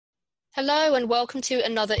Hello and welcome to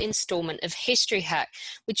another instalment of History Hack.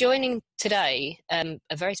 We're joining today a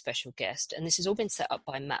very special guest, and this has all been set up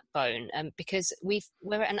by Matt Bone because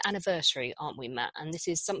we're at an anniversary, aren't we, Matt? And this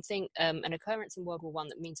is something, an occurrence in World War One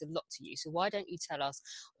that means a lot to you. So why don't you tell us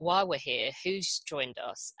why we're here, who's joined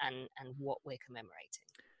us, and what we're commemorating?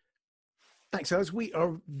 Thanks, Alice. We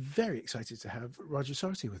are very excited to have Roger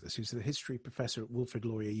Sarty with us, who's the history professor at Wilfrid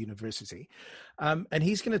Laurier University. And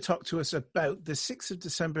he's going to talk to us about the 6th of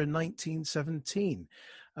December 1917,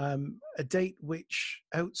 a date which,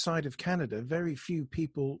 outside of Canada, very few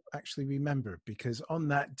people actually remember, because on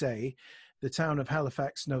that day, the town of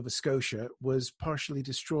Halifax, Nova Scotia, was partially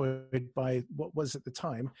destroyed by what was at the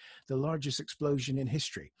time the largest explosion in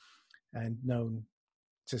history, and known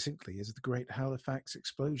succinctly as the Great Halifax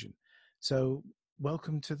Explosion. So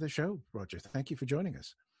welcome to the show, Roger. Thank you for joining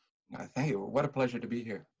us. Thank you. What a pleasure to be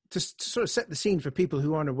here. To sort of set the scene for people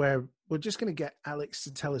who aren't aware, we're just going to get Alex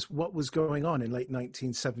to tell us what was going on in late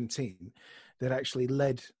 1917 that actually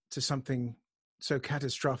led to something so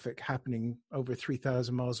catastrophic happening over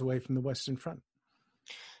 3,000 miles away from the Western Front.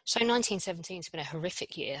 So 1917 has been a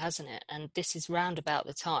horrific year, hasn't it? And this is round about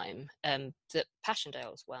the time that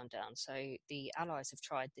Passchendaele was wound down. So the Allies have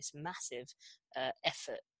tried this massive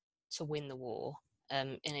effort to win the war,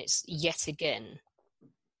 and it's yet again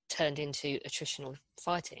turned into attritional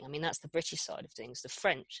fighting. I mean, that's the British side of things. The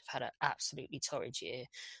French have had an absolutely torrid year.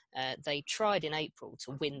 They tried in April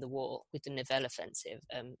to win the war with the Nivelle offensive.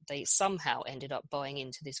 They somehow ended up buying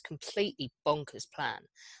into this completely bonkers plan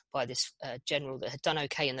by this general that had done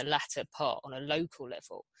okay in the latter part on a local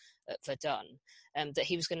level at Verdun, that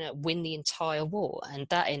he was going to win the entire war. And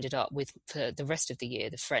that ended up with, for the rest of the year,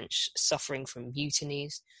 the French suffering from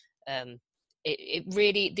mutinies.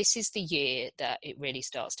 This is the year that it really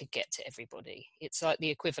starts to get to everybody. It's like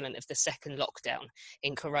the equivalent of the second lockdown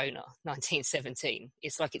in Corona, 1917.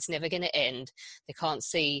 It's like it's never going to end. They can't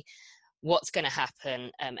see what's going to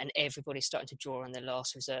happen, and everybody's starting to draw on their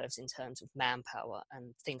last reserves in terms of manpower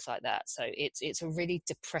and things like that. So it's a really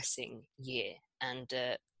depressing year. And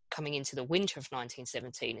coming into the winter of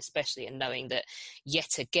 1917, especially, and knowing that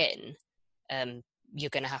yet again, you're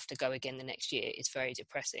going to have to go again the next year, is very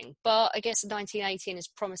depressing. But I guess 1918 is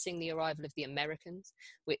promising the arrival of the Americans,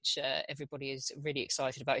 which everybody is really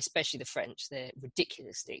excited about, especially the French. They're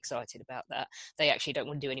ridiculously excited about that. They actually don't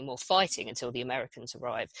want to do any more fighting until the Americans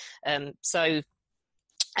arrive. And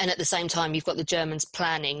at the same time, you've got the Germans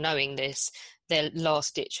planning, knowing this, their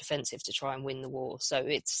last-ditch offensive to try and win the war. So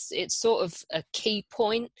it's sort of a key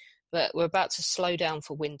point, but we're about to slow down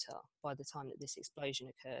for winter by the time that this explosion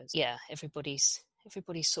occurs. Yeah, everybody's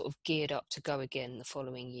sort of geared up to go again the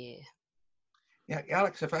following year. Yeah,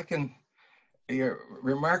 Alex, if I can, your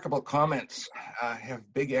remarkable comments have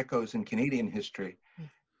big echoes in Canadian history.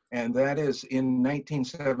 And that is in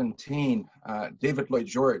 1917, David Lloyd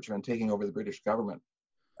George, on taking over the British government,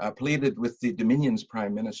 pleaded with the Dominion's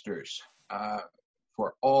prime ministers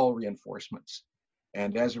for all reinforcements.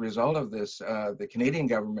 And as a result of this, the Canadian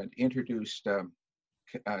government introduced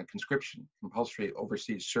conscription, compulsory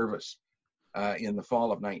overseas service, in the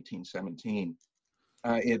fall of 1917.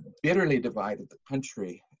 It bitterly divided the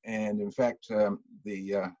country, and in fact,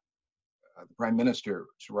 the Prime Minister,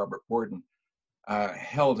 Sir Robert Borden,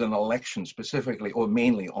 held an election specifically, or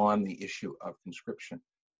mainly on the issue of conscription.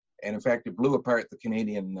 And in fact, it blew apart the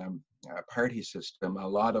Canadian party system. A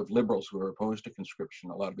lot of liberals who were opposed to conscription,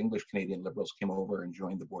 a lot of English Canadian liberals came over and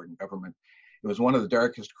joined the Borden government. It was one of the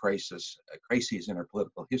darkest crises in our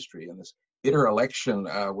political history, and this bitter election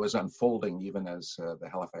was unfolding even as the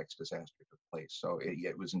Halifax disaster took place. So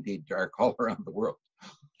it was indeed dark all around the world.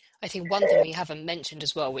 I think one thing we haven't mentioned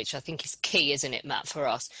as well, which I think is key, isn't it, Matt, for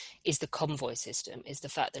us, is the convoy system, is the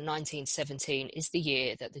fact that 1917 is the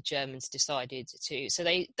year that the Germans decided to... So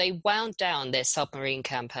they wound down their submarine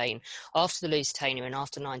campaign after the Lusitania and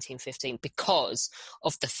after 1915 because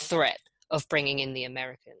of the threat of bringing in the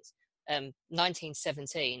Americans.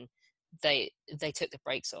 1917, they took the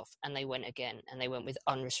brakes off and they went again, and they went with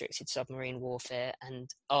unrestricted submarine warfare. And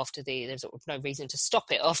after there's no reason to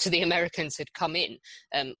stop it after the Americans had come in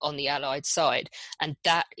on the Allied side, and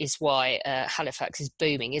that is why Halifax is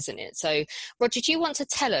booming, isn't it? So, Roger, do you want to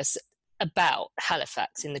tell us about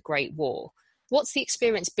Halifax in the Great War? What's the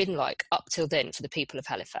experience been like up till then for the people of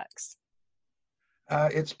Halifax?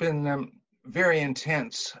 It's been very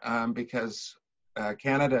intense because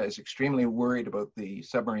Canada is extremely worried about the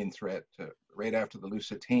submarine threat right after the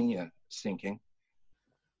Lusitania sinking.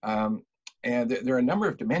 And there are a number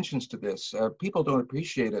of dimensions to this. People don't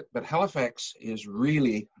appreciate it, but Halifax is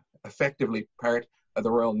really effectively part of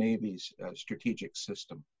the Royal Navy's strategic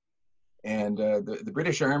system. And the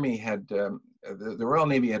British Army had, the Royal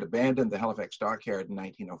Navy had abandoned the Halifax dockyard in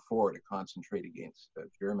 1904 to concentrate against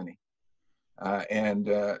Germany.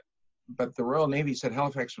 But the Royal Navy said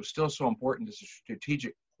Halifax was still so important as a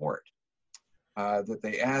strategic port that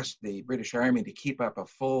they asked the British Army to keep up a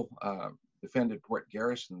full defended port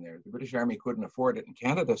garrison there. The British Army couldn't afford it, and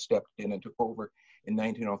Canada stepped in and took over in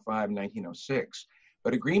 1905 and 1906.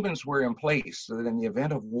 But agreements were in place so that in the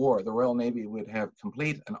event of war, the Royal Navy would have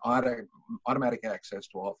complete and automatic access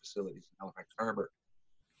to all facilities in Halifax Harbor.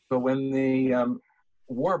 So when the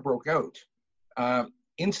war broke out,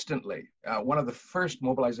 instantly, one of the first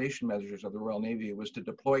mobilization measures of the Royal Navy was to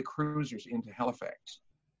deploy cruisers into Halifax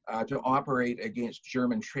to operate against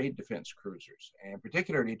German trade defense cruisers, and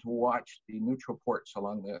particularly to watch the neutral ports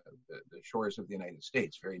along the shores of the United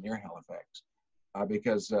States, very near Halifax,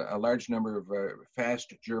 because a large number of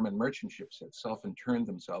fast German merchant ships had self-interned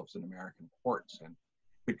themselves in American ports and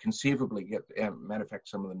could conceivably get, matter of fact,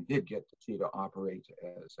 some of them did get to sea to operate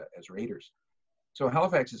as raiders. So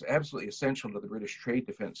Halifax is absolutely essential to the British trade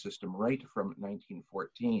defense system right from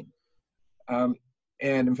 1914.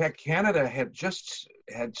 And in fact, Canada had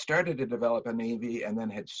started to develop a navy and then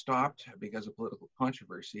had stopped because of political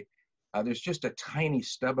controversy. There's just a tiny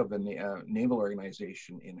stub of a naval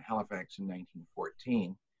organization in Halifax in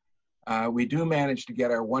 1914. We do manage to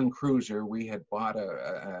get our one cruiser. We had bought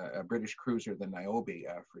a British cruiser, the Niobe,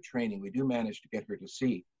 for training. We do manage to get her to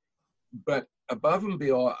sea. But above and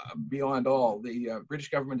beyond all, the British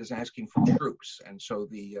government is asking for troops. And so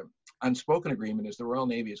the unspoken agreement is the Royal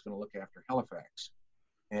Navy is going to look after Halifax.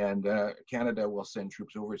 And Canada will send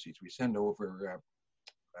troops overseas. We send over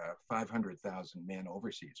 500,000 men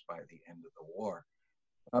overseas by the end of the war.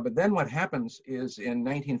 But then what happens is in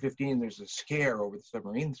 1915, there's a scare over the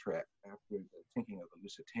submarine threat after the sinking of the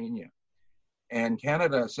Lusitania. And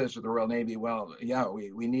Canada says to the Royal Navy, well, yeah,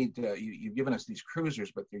 we need, you've given us these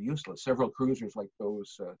cruisers, but they're useless. Several cruisers like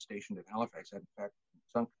those stationed at Halifax had in fact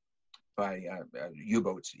sunk by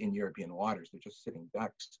U-boats in European waters. They're just sitting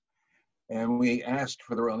ducks. And we asked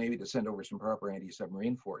for the Royal Navy to send over some proper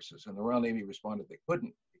anti-submarine forces. And the Royal Navy responded they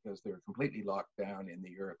couldn't because they were completely locked down in the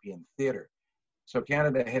European theater. So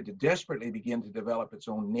Canada had to desperately begin to develop its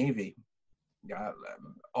own navy,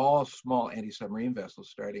 all small anti-submarine vessels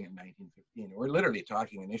starting in 1915. We're literally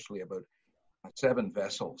talking initially about 7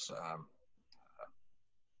 vessels,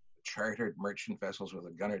 chartered merchant vessels with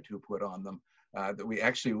a gun or two put on them. That we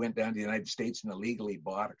actually went down to the United States and illegally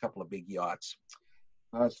bought a couple of big yachts.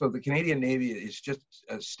 So the Canadian Navy is just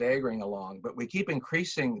staggering along, but we keep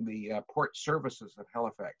increasing the port services of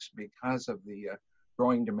Halifax because of the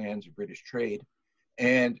growing demands of British trade,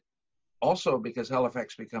 and also because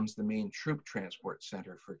Halifax becomes the main troop transport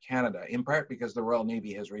center for Canada, in part because the Royal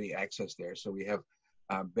Navy has ready access there, so we have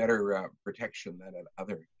better protection than at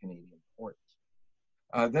other Canadian ports.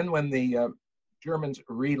 Then when the Germans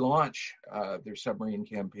relaunch their submarine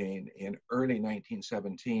campaign in early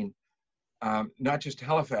 1917, not just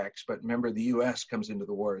Halifax, but remember the U.S. comes into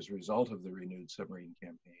the war as a result of the renewed submarine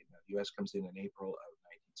campaign. The U.S. comes in April of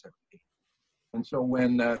 1917. And so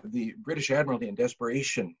when the British Admiralty in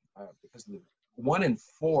desperation, because the 1 in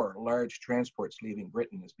 4 large transports leaving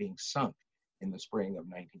Britain is being sunk in the spring of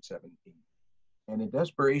 1917. And in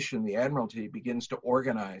desperation, the Admiralty begins to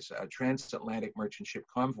organize transatlantic merchant ship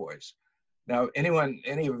convoys. Now, any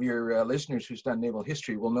of your listeners who's done naval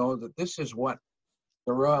history will know that this is what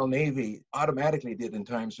the Royal Navy automatically did in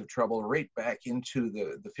times of trouble right back into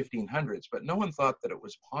the 1500s, but no one thought that it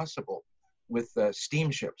was possible with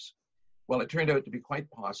steamships. Well, it turned out to be quite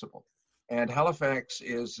possible. And Halifax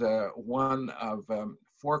is one of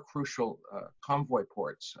 4 crucial convoy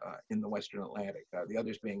ports in the Western Atlantic, the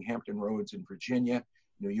others being Hampton Roads in Virginia,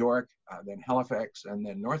 New York, then Halifax, and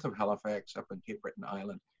then north of Halifax up in Cape Breton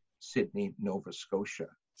Island, Sydney, Nova Scotia.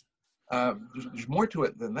 There's more to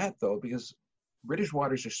it than that, though, because British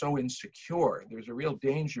waters are so insecure. There's a real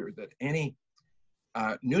danger that any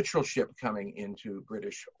neutral ship coming into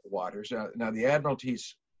British waters, now the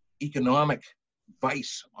Admiralty's economic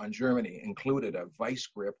vice on Germany included a vice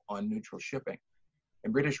grip on neutral shipping.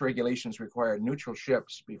 And British regulations required neutral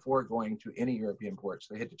ships before going to any European ports.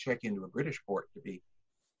 They had to check into a British port to be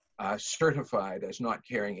certified as not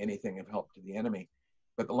carrying anything of help to the enemy.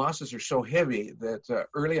 But the losses are so heavy that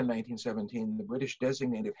early in 1917, the British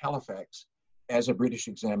designated Halifax as a British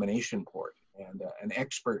examination port. And an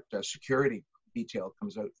expert security detail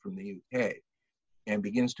comes out from the UK and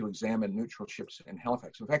begins to examine neutral ships in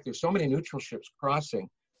Halifax. In fact, there's so many neutral ships crossing,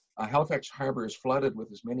 Halifax Harbor is flooded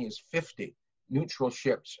with as many as 50 neutral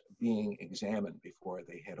ships being examined before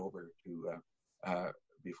they head over to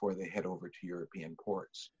European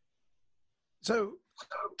ports. So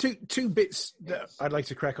two bits that I'd like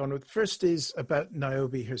to crack on with. First is about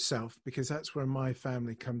Niobe herself, because that's where my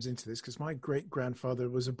family comes into this, because my great-grandfather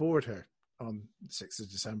was aboard her on the 6th of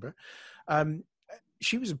December.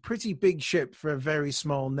 She was a pretty big ship for a very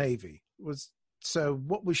small navy. So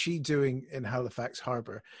what was she doing in Halifax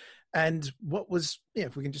Harbour? And what was,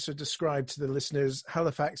 if we can just sort of describe to the listeners,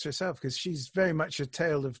 Halifax herself, because she's very much a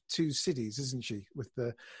tale of two cities, isn't she? With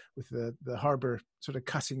the harbour sort of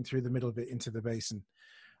cutting through the middle of it into the basin.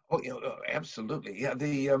 Oh, absolutely.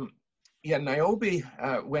 Yeah, Niobe,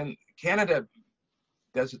 when Canada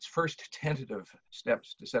does its first tentative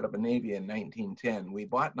steps to set up a navy in 1910, we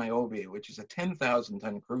bought Niobe, which is a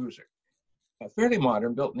 10,000-ton cruiser. Fairly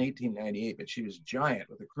modern, built in 1898, but she was giant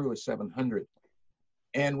with a crew of 700.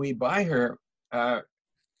 And we buy her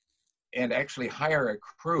and actually hire a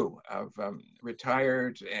crew of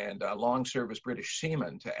retired and long service British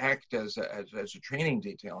seamen to act as a training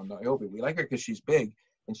detail on Niobe. We like her because she's big,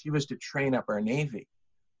 and she was to train up our navy.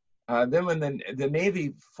 Then when the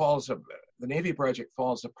navy the navy project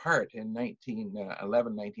falls apart in 1911,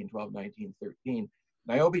 1912, 1913.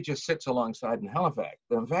 Niobe just sits alongside in Halifax.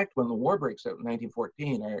 But in fact, when the war breaks out in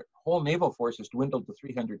 1914, our whole naval force is dwindled to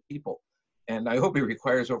 300 people. And Niobe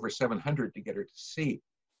requires over 700 to get her to sea.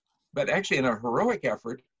 But actually, in a heroic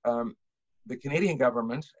effort, the Canadian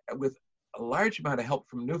government, with a large amount of help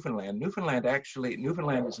from Newfoundland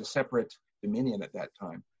is a separate dominion at that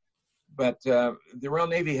time. But the Royal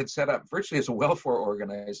Navy had set up, virtually as a welfare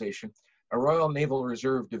organization, a Royal Naval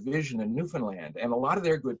Reserve Division in Newfoundland. And a lot of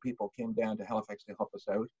their good people came down to Halifax to help us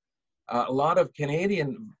out. A lot of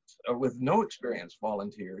Canadians with no experience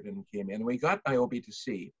volunteered and came in. We got Niobe to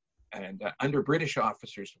sea. And under British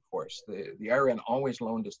officers, of course. The RN always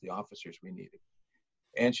loaned us the officers we needed.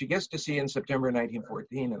 And she gets to sea in September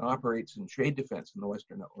 1914 and operates in trade defense in the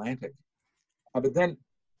Western Atlantic. But then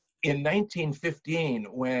in 1915,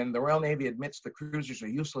 when the Royal Navy admits the cruisers are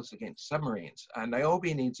useless against submarines,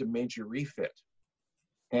 Niobe needs a major refit.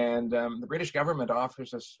 And the British government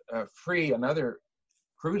offers us free another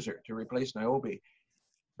cruiser to replace Niobe.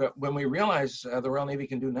 But when we realize the Royal Navy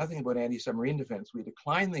can do nothing about anti-submarine defense, we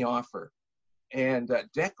decline the offer and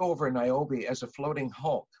deck over Niobe as a floating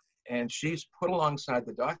hulk. And she's put alongside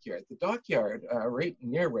the dockyard. The dockyard, right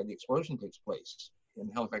near where the explosion takes place in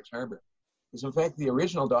Halifax Harbour, is in fact the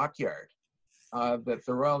original dockyard that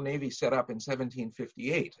the Royal Navy set up in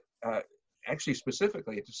 1758, actually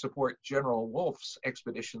specifically to support General Wolfe's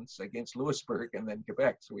expeditions against Louisbourg and then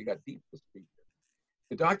Quebec. So we got deep this region.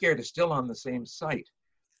 The dockyard is still on the same site.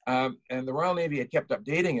 And the Royal Navy had kept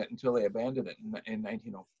updating it until they abandoned it in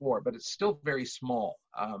 1904, but it's still very small.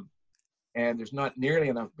 And there's not nearly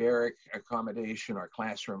enough barrack accommodation or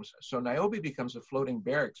classrooms. So Niobe becomes a floating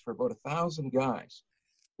barracks for about 1,000 guys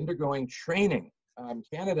undergoing training.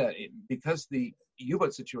 Canada, because the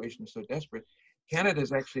U-boat situation is so desperate, Canada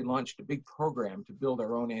has actually launched a big program to build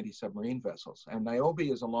our own anti-submarine vessels. And Niobe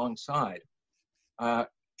is alongside,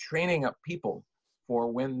 training up people for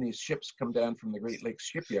when these ships come down from the Great Lakes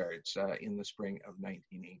shipyards in the spring of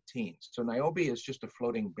 1918. So Niobe is just a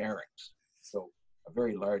floating barracks, so a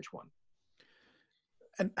very large one.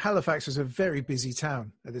 And Halifax was a very busy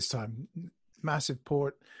town at this time, massive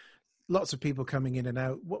port, lots of people coming in and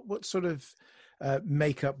out. What sort of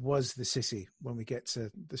makeup was the city when we get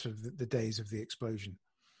to the sort of the days of the explosion?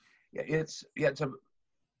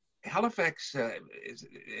 Halifax is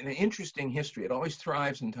an interesting history. It always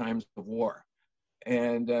thrives in times of war,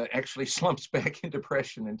 and actually slumps back in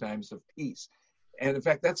depression in times of peace. And in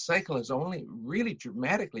fact, that cycle has only really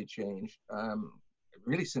dramatically changed,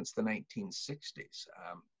 really since the 1960s.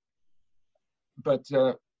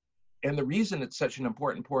 And the reason it's such an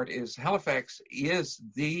important port is Halifax is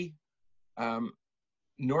the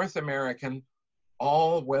North American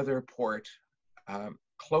all-weather port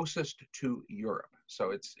closest to Europe.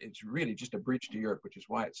 So it's really just a bridge to Europe, which is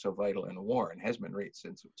why it's so vital in a war and has been right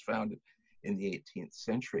since it was founded in the 18th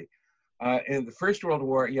century. In the First World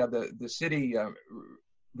War, the city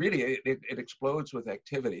really it explodes with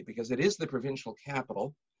activity because it is the provincial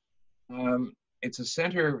capital. It's a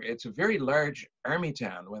center. It's a very large army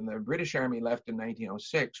town. When the British Army left in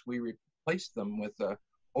 1906, we replaced them with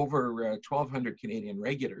over 1,200 Canadian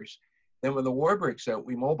regulars. Then when the war breaks out,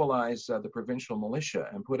 we mobilize the provincial militia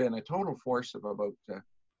and put in a total force of about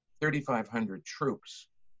 3,500 troops.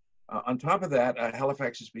 On top of that,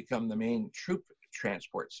 Halifax has become the main troop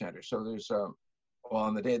transport center. So there's,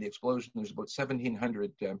 on the day of the explosion, there's about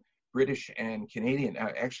 1,700 British and Canadian,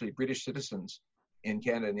 actually British citizens in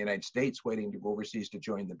Canada and the United States waiting to go overseas to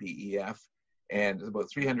join the BEF. And there's about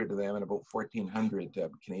 300 of them and about 1,400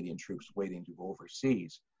 Canadian troops waiting to go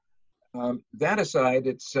overseas. That aside,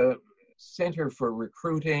 it's center for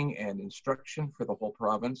recruiting and instruction for the whole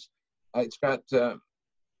province. It's got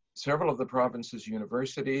several of the province's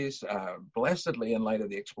universities. Blessedly, in light of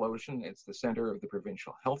the explosion, it's the center of the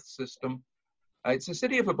provincial health system. It's a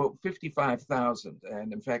city of about 55,000,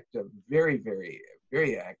 and in fact, very, very,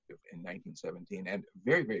 very active in 1917 and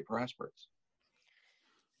very, very prosperous.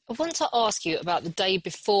 I want to ask you about the day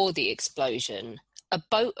before the explosion. A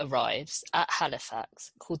boat arrives at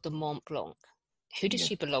Halifax called the Mont Blanc. Who does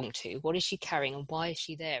she belong to? What is she carrying, and why is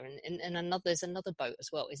she there? And there's another boat as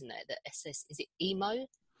well, isn't there? The SS, is it Emo?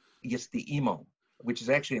 Yes, the Emo, which is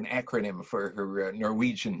actually an acronym for her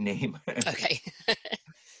Norwegian name. Okay.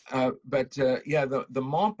 The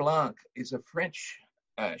Mont Blanc is a French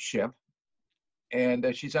ship,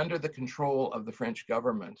 and she's under the control of the French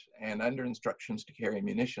government and under instructions to carry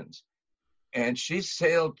munitions. And she's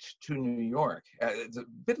sailed to New York. It's a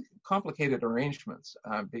bit complicated arrangements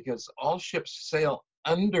because all ships sail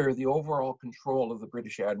under the overall control of the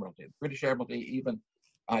British Admiralty. The British Admiralty even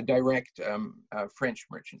direct French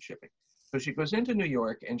merchant shipping. So she goes into New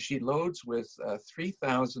York and she loads with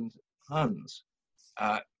 3,000 tons,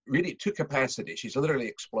 really to capacity. She's literally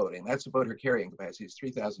exploding. That's about her carrying capacity, is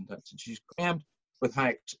 3,000 tons. And she's crammed with high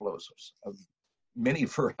explosives of many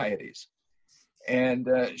varieties. And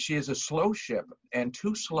she is a slow ship and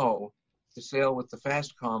too slow to sail with the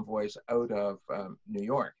fast convoys out of New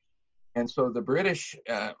York. And so the British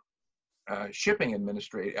shipping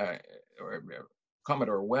administrator,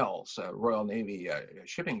 Commodore Wells, Royal Navy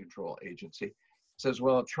Shipping Control Agency, says,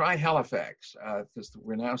 well, try Halifax, because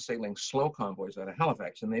we're now sailing slow convoys out of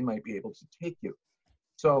Halifax, and they might be able to take you.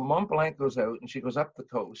 So Mont Blanc goes out, and she goes up the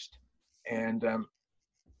coast, and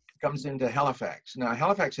comes into Halifax. Now,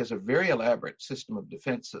 Halifax has a very elaborate system of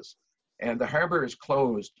defenses, and the harbor is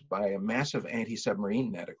closed by a massive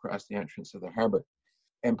anti-submarine net across the entrance of the harbor.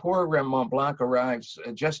 And poor Mont Blanc arrives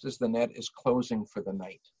just as the net is closing for the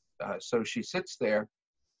night. So she sits there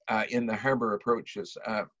in the harbor approaches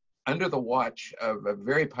under the watch of a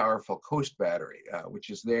very powerful coast battery,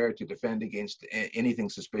 which is there to defend against anything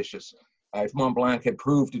suspicious. If Mont Blanc had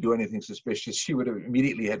proved to do anything suspicious, she would have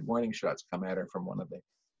immediately had warning shots come at her from one of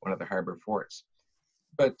the harbor forts.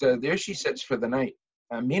 But there she sits for the night.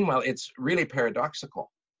 Meanwhile, it's really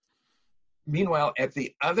paradoxical. Meanwhile, at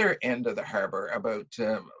the other end of the harbor, about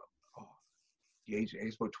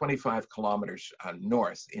 25 kilometers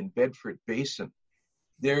north in Bedford Basin,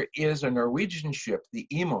 there is a Norwegian ship, the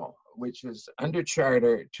Emo, which is under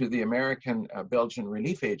charter to the American Belgian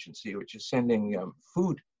Relief Agency, which is sending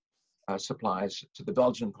food supplies to the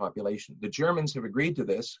Belgian population. The Germans have agreed to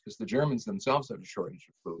this because the Germans themselves have a shortage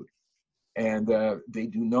of food. And they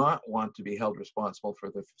do not want to be held responsible for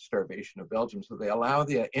the starvation of Belgium. So they allow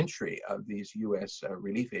the entry of these U.S.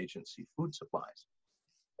 Relief Agency food supplies.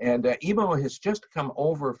 And Emo has just come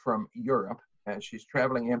over from Europe, and she's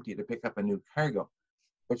traveling empty to pick up a new cargo.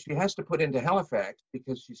 But she has to put into Halifax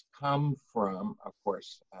because she's come from, of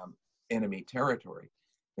course, enemy territory.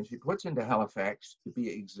 And she puts into Halifax to be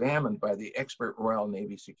examined by the expert Royal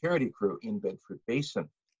Navy security crew in Bedford Basin.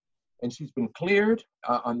 And she's been cleared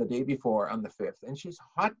on the day before, on the 5th, and she's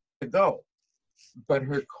hot to go. But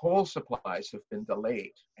her coal supplies have been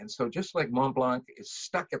delayed. And so just like Mont Blanc is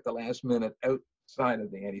stuck at the last minute outside of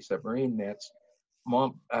the anti-submarine nets,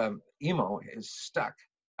 Emo is stuck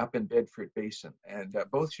up in Bedford Basin. And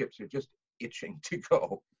both ships are just itching to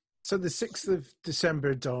go. So the 6th of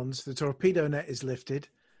December dawns, the torpedo net is lifted.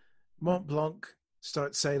 Mont Blanc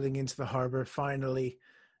starts sailing into the harbour, finally,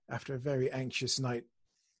 after a very anxious night,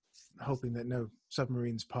 hoping that no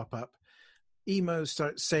submarines pop up. Emo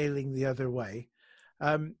starts sailing the other way.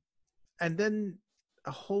 And then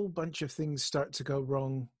a whole bunch of things start to go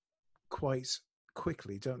wrong quite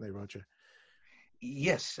quickly, don't they, Roger?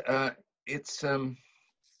 Yes.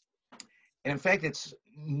 In fact, it's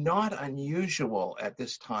not unusual at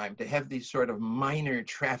this time to have these sort of minor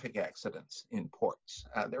traffic accidents in ports.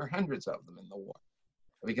 There are hundreds of them in the war,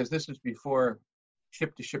 because this is before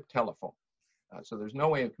ship-to-ship telephone. So there's no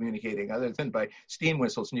way of communicating other than by steam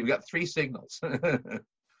whistles, and you've got 3 signals.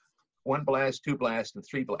 1 blast, 2 blasts, and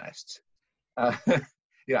 3 blasts. I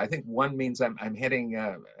think 1 means I'm heading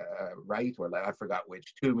right or left, I forgot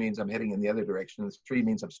which. 2 means I'm heading in the other direction. 3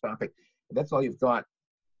 means I'm stopping. That's all you've got.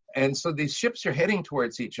 And so these ships are heading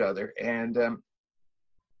towards each other, and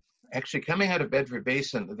actually coming out of Bedford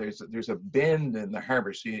Basin, there's a bend in the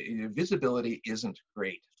harbor, so your visibility isn't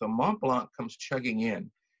great. So Mont Blanc comes chugging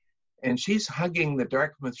in, and she's hugging the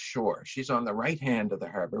Dartmouth shore. She's on the right hand of the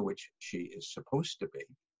harbor, which she is supposed to be.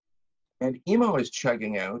 And Emo is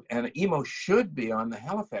chugging out, and Emo should be on the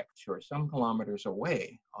Halifax shore, some kilometers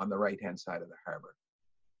away on the right-hand side of the harbor.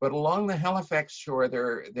 But along the Halifax shore,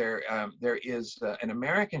 there is an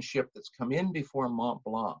American ship that's come in before Mont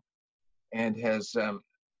Blanc and has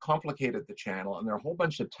complicated the channel. And there are a whole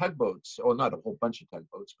bunch of tugboats, or not a whole bunch of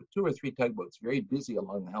tugboats, but 2 or 3 tugboats very busy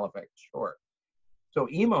along the Halifax shore. So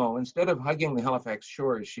Emo, instead of hugging the Halifax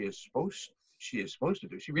shore as she is supposed to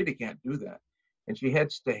do, she really can't do that. And she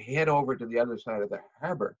head over to the other side of the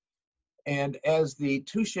harbor. And as the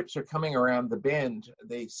 2 ships are coming around the bend,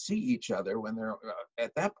 they see each other when they're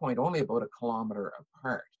at that point only about 1 kilometer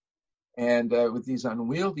apart. And with these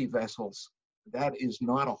unwieldy vessels, that is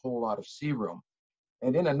not a whole lot of sea room.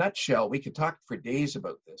 And in a nutshell, we could talk for days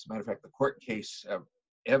about this. Matter of fact, the court case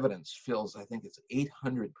evidence fills, I think it's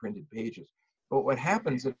 800 printed pages. But what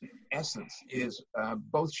happens in essence is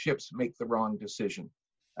both ships make the wrong decision,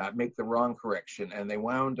 make the wrong correction, and they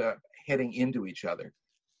wound up heading into each other.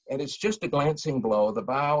 And it's just a glancing blow. The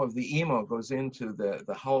bow of the Emo goes into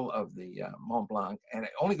the hull of the Mont Blanc, and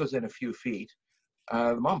it only goes in a few feet.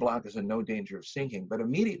 The Mont Blanc is in no danger of sinking, but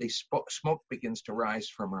immediately smoke begins to rise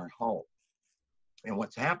from our hull. And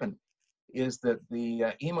what's happened is that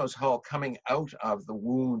the Emo's hull coming out of the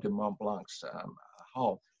wound in Mont Blanc's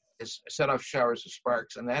hull is set off showers of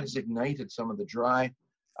sparks, and that has ignited some of the dry,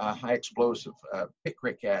 high explosive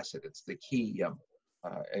picric acid. It's the key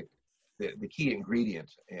the key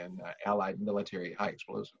ingredient in Allied military high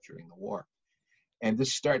explosives during the war. And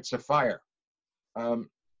this starts a fire.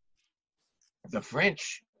 The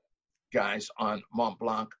French guys on Mont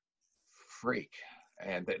Blanc freak,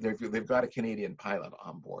 and they've got a Canadian pilot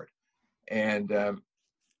on board. And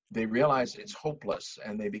they realize it's hopeless,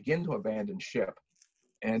 and they begin to abandon ship.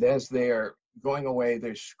 And as they're going away,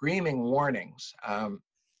 they're screaming warnings.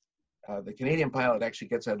 The Canadian pilot actually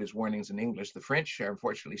gets out his warnings in English. The French are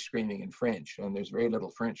unfortunately screaming in French, and there's very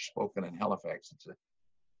little French spoken in Halifax.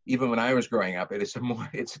 Even when I was growing up, it's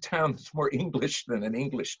a town that's more English than an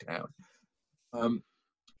English town. The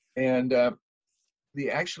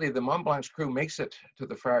Mont Blanc's crew makes it to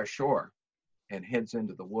the far shore and heads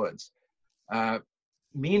into the woods.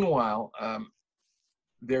 Meanwhile,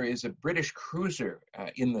 there is a British cruiser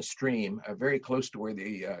in the stream, very close to where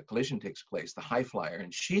the collision takes place, the High Flyer,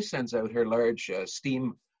 and she sends out her large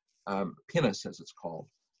steam pinnace, as it's called.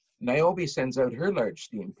 Niobe sends out her large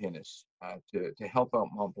steam pinnace to help out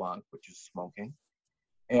Mont Blanc, which is smoking.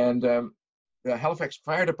 And the Halifax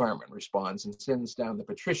Fire Department responds and sends down the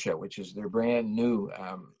Patricia, which is their brand new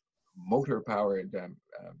motor-powered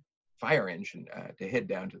fire engine to head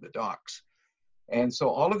down to the docks. And so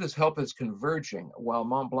all of this help is converging while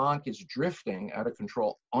Mont Blanc is drifting out of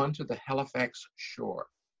control onto the Halifax shore.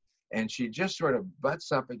 And she just sort of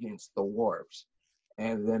butts up against the wharves.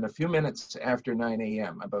 And then a few minutes after 9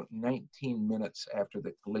 a.m., about 19 minutes after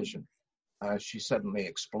the collision, she suddenly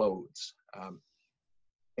explodes.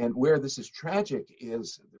 And where this is tragic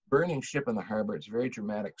is the burning ship in the harbor. It's very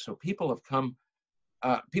dramatic. So people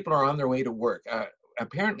are on their way to work.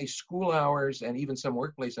 Apparently school hours and even some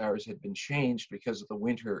workplace hours had been changed because of the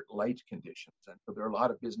winter light conditions. And so there are a lot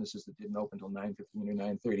of businesses that didn't open until 9:15 or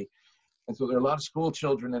 9:30. And so there are a lot of school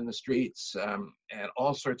children in the streets and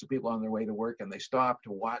all sorts of people on their way to work, and they stop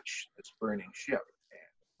to watch this burning ship.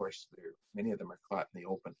 And of course, many of them are caught in the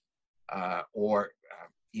open or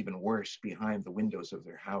even worse, behind the windows of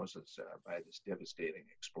their houses by this devastating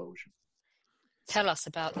explosion. Tell us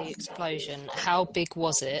about the explosion. How big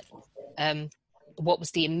was it? What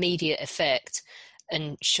was the immediate effect?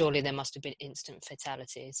 And surely there must have been instant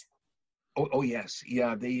fatalities. Oh yes,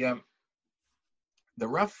 yeah. The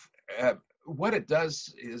rough. What it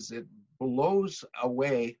does is it blows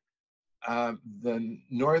away the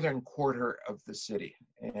northern quarter of the city,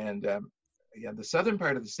 and the southern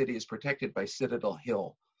part of the city is protected by Citadel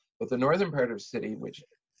Hill, but the northern part of the city, which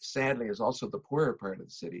sadly is also the poorer part of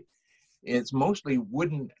the city, it's mostly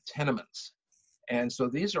wooden tenements. And so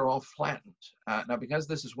these are all flattened. Now, because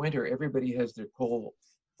this is winter, everybody has their coal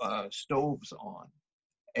stoves on.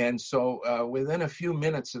 And so within a few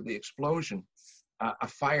minutes of the explosion, a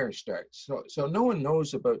fire starts. So no one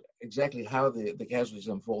knows about exactly how the casualties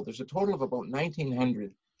unfold. There's a total of about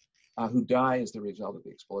 1,900 who die as the result of the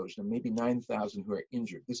explosion, and maybe 9,000 who are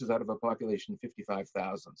injured. This is out of a population of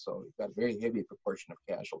 55,000, so you've got a very heavy proportion of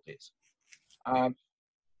casualties.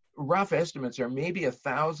 Rough estimates are maybe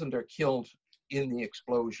 1,000 are killed in the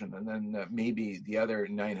explosion, and then maybe the other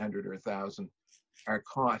 900 or 1,000 are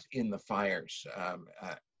caught in the fires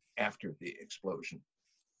after the explosion.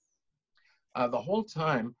 The whole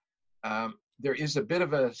time, there is a bit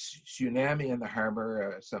of a tsunami in the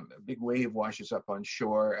harbor. A big wave washes up on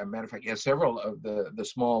shore. As a matter of fact, several of the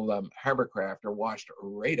small harbor craft are washed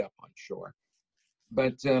right up on shore.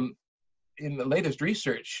 But in the latest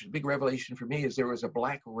research, big revelation for me is there was a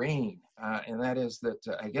black rain, and that is that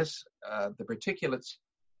I guess the particulates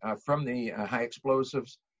from the high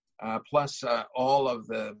explosives, plus all of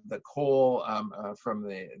the coal from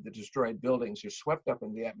the destroyed buildings, are swept up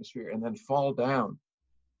in the atmosphere and then fall down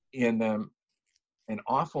in an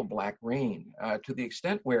awful black rain, to the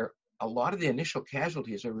extent where a lot of the initial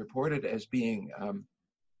casualties are reported as being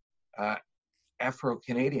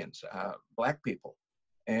Afro-Canadians, black people.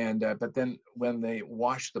 And but then when they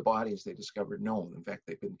washed the bodies, they discovered no. In fact,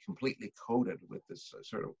 they've been completely coated with this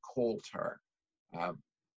sort of coal tar.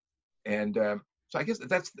 So I guess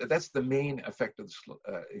that's the main effect of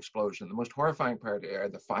the explosion. The most horrifying part are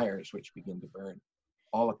the fires, which begin to burn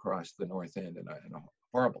all across the North End in a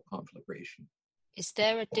horrible conflagration. Is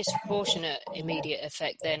there a disproportionate immediate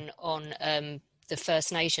effect then on the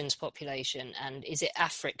First Nations population? And is it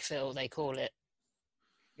Africville, they call it?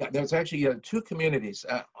 Yeah, there's actually two communities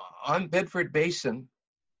on Bedford Basin,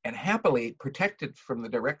 and happily protected from the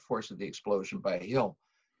direct force of the explosion by a hill,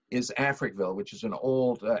 is Africville, which is an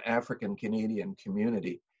old African-Canadian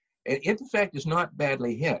community. It, in fact, is not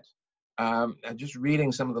badly hit. Just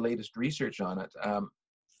reading some of the latest research on it,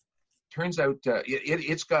 turns out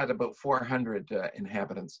it's got about 400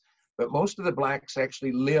 inhabitants, but most of the blacks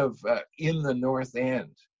actually live in the North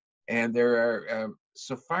End. And there are,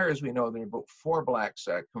 so far as we know, there are about 4 blacks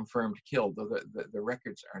confirmed killed, though the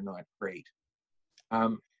records are not great.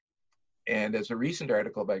 And as a recent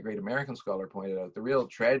article by a great American scholar pointed out, the real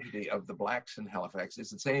tragedy of the blacks in Halifax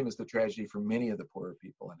is the same as the tragedy for many of the poorer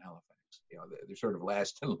people in Halifax. You know, they're sort of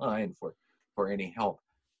last in line for any help.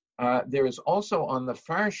 There is also on the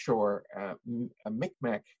far shore a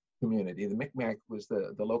Micmac community. The Micmac was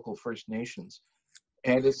the local First Nations.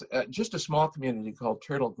 And it's just a small community called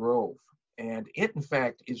Turtle Grove. And it, in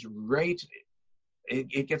fact, is right,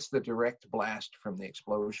 it gets the direct blast from the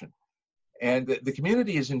explosion. And the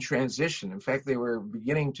community is in transition. In fact, they were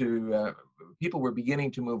beginning to, people were beginning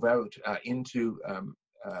to move out into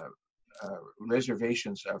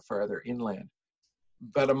reservations farther inland.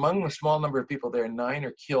 But among the small number of people there, 9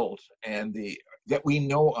 are killed, and that we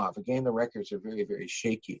know of. Again, the records are very, very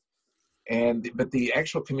shaky. But the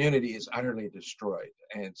actual community is utterly destroyed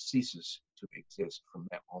and ceases to exist from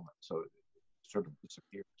that moment. So it sort of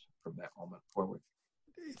disappears from that moment forward.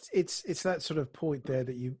 It's that sort of point there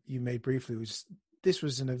that you made briefly. This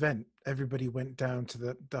was an event. Everybody went down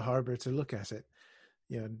to the harbour to look at it.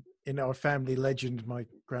 You know, in our family legend, my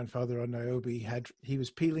grandfather on Niobe he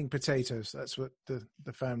was peeling potatoes. That's what the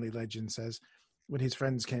family legend says. When his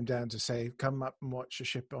friends came down to say, "Come up and watch a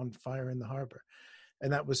ship on fire in the harbour,"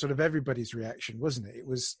 and that was sort of everybody's reaction, wasn't it? It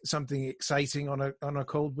was something exciting on a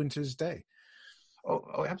cold winter's day.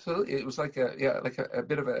 Oh, absolutely! It was like a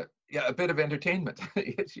bit of entertainment.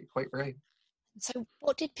 Yes, you're quite right. So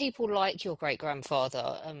what did people like your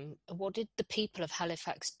great-grandfather? What did the people of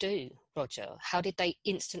Halifax do, Roger? How did they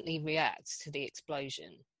instantly react to the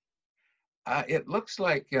explosion? It looks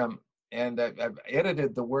like, and I've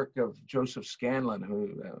edited the work of Joseph Scanlon,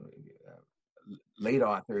 who late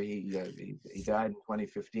author. He died in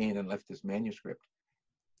 2015 and left this manuscript.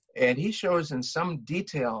 And he shows in some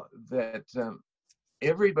detail that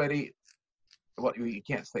everybody, well, you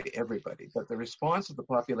can't say everybody, but the response of the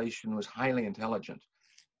population was highly intelligent.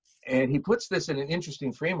 And he puts this in an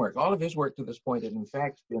interesting framework. All of his work to this point had in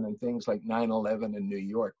fact been in things like 9/11 in New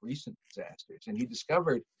York, recent disasters. And he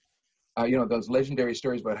discovered, those legendary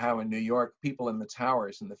stories about how in New York, people in the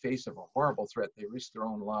towers, in the face of a horrible threat, they risked their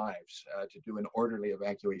own lives to do an orderly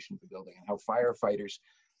evacuation of the building, and how firefighters,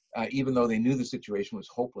 even though they knew the situation was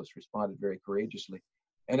hopeless, responded very courageously.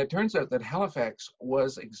 And it turns out that Halifax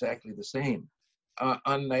was exactly the same.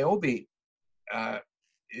 On Niobe, an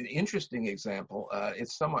interesting example,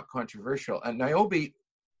 it's somewhat controversial. And Niobe,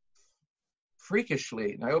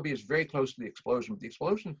 freakishly, Niobe is very close to the explosion. But the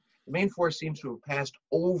explosion, the main force seems to have passed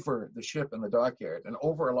over the ship in the dockyard and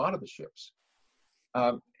over a lot of the ships.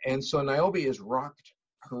 And so Niobe is rocked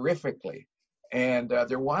horrifically. And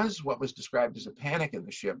there was what was described as a panic in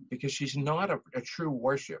the ship because she's not a true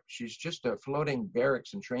warship. She's just a floating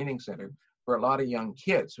barracks and training center for a lot of young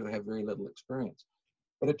kids who have very little experience.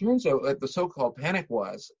 But it turns out that the so-called panic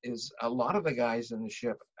is a lot of the guys in the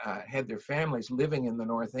ship had their families living in the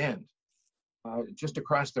North End, just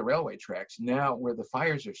across the railway tracks, now where the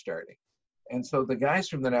fires are starting. And so the guys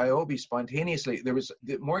from the Niobe spontaneously,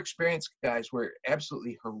 the more experienced guys were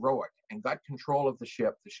absolutely heroic and got control of the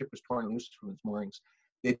ship. The ship was torn loose from its moorings.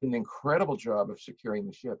 They did an incredible job of securing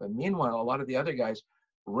the ship. And meanwhile, a lot of the other guys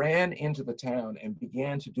ran into the town and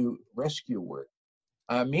began to do rescue work.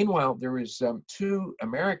 Meanwhile, there was 2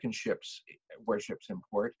 American warships in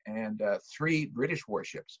port and 3 British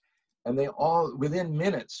warships. And they all, within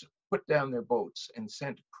minutes, put down their boats and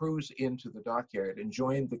sent crews into the dockyard and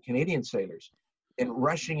joined the Canadian sailors in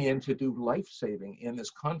rushing in to do life-saving in this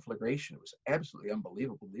conflagration. It was absolutely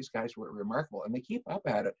unbelievable. These guys were remarkable, and they keep up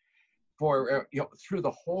at it for through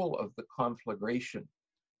the whole of the conflagration.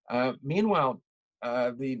 Meanwhile,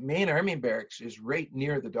 the main army barracks is right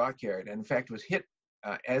near the dockyard, and in fact was hit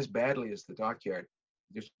as badly as the dockyard.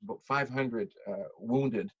 There's about 500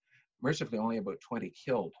 wounded, mercifully only about 20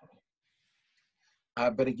 killed.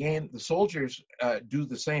 But again, the soldiers do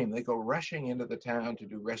the same. They go rushing into the town to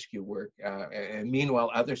do rescue work. And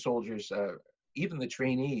meanwhile, other soldiers, even the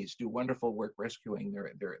trainees, do wonderful work rescuing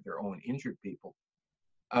their own injured people.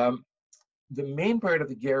 The main part of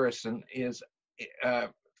the garrison is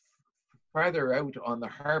farther out on the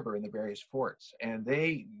harbor in the various forts, and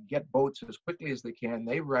they get boats as quickly as they can.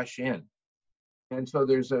 They rush in. And so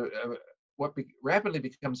there's what rapidly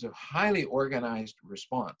becomes a highly organized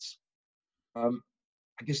response.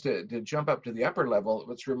 I guess to jump up to the upper level,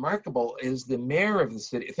 what's remarkable is the mayor of the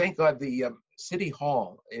city. Thank God the city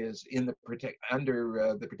hall is in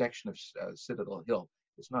under the protection of Citadel Hill.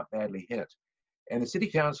 It's not badly hit. And the city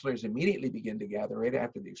councilors immediately begin to gather right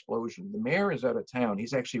after the explosion. The mayor is out of town.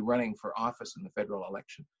 He's actually running for office in the federal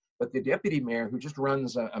election. But the deputy mayor, who just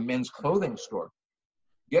runs a men's clothing store,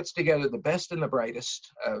 gets together the best and the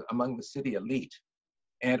brightest among the city elite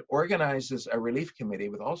and organizes a relief committee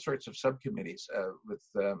with all sorts of subcommittees, with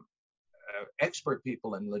expert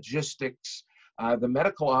people in logistics.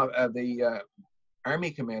 The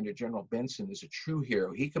Army Commander, General Benson, is a true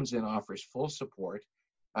hero. He comes in, offers full support.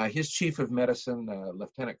 His chief of medicine,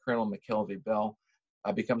 Lieutenant Colonel McKelvey Bell,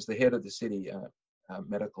 becomes the head of the city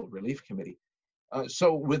medical relief committee.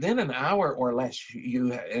 So within an hour or less,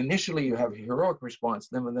 initially you have a heroic response,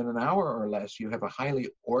 then within an hour or less, you have a highly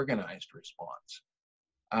organized response.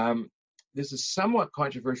 This is somewhat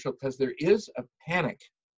controversial because there is a panic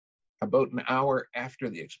about an hour after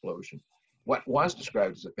the explosion. What was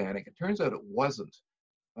described as a panic, it turns out it wasn't.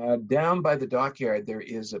 Down by the dockyard, there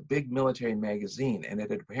is a big military magazine, and it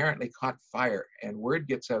had apparently caught fire, and word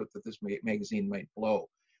gets out that this magazine might blow.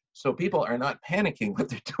 So people are not panicking. What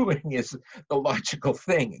they're doing is the logical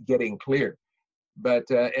thing, getting clear. But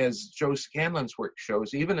as Joe Scanlon's work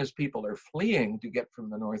shows, even as people are fleeing to get from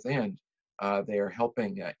the north end, they are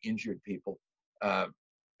helping injured people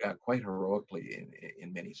quite heroically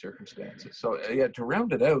in many circumstances. So to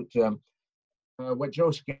round it out, what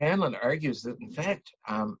Joe Scanlon argues that, in fact,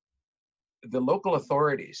 the local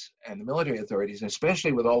authorities and the military authorities, and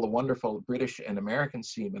especially with all the wonderful British and American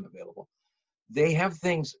seamen available, they have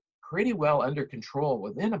things pretty well under control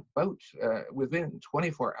within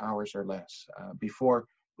 24 hours or less before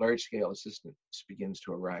large-scale assistance begins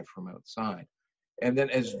to arrive from outside. And then,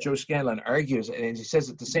 as Joe Scanlon argues, and he says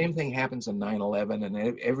that the same thing happens in 9/11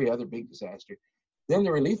 and every other big disaster, then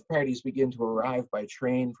the relief parties begin to arrive by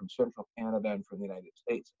train from central Canada and from the United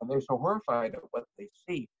States. And they're so horrified at what they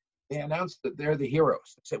see, they announce that they're the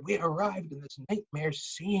heroes. They said, we arrived in this nightmare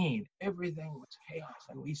scene. Everything was chaos,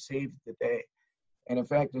 and we saved the day. And in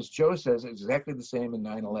fact, as Joe says, it's exactly the same in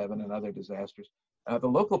 9/11 and other disasters. The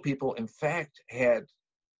local people, in fact, had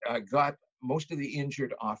got most of the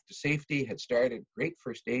injured off to safety, had started great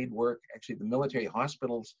first aid work. Actually, the military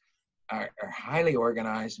hospitals are highly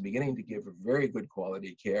organized and beginning to give very good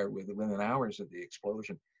quality care within hours of the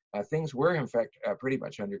explosion. Things were, in fact, pretty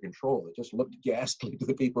much under control. It just looked ghastly to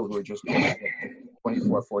the people who were just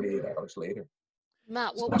 24, 48 hours later.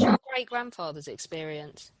 Matt, what was your great-grandfather's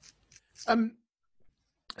experience?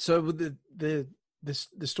 So the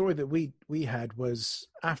story that we had was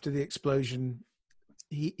after the explosion.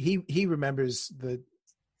 He remembers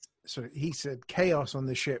he said chaos on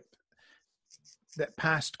the ship that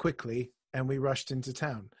passed quickly, and we rushed into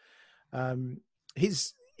town.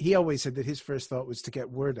 He always said that his first thought was to get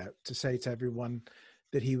word out, to say to everyone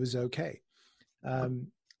that he was okay.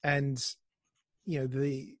 And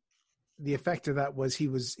the effect of that was he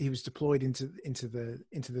was deployed into the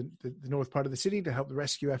north part of the city to help the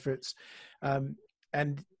rescue efforts.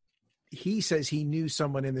 And he says he knew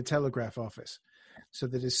someone in the telegraph office, so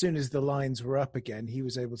that as soon as the lines were up again, he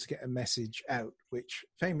was able to get a message out, which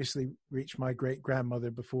famously reached my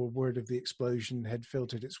great-grandmother before word of the explosion had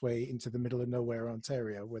filtered its way into the middle of nowhere,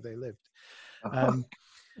 Ontario, where they lived.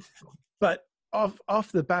 But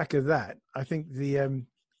off the back of that, I think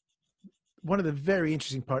one of the very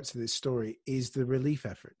interesting parts of this story is the relief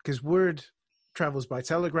effort, because word travels by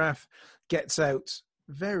telegraph, gets out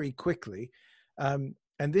very quickly.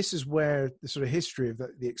 And this is where the sort of history of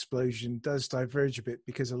the explosion does diverge a bit,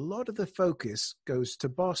 because a lot of the focus goes to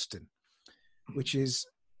Boston, which is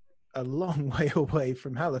a long way away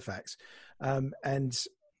from Halifax. And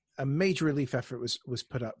a major relief effort was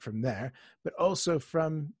put up from there, but also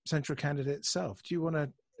from Central Canada itself. Do you want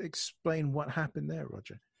to explain what happened there,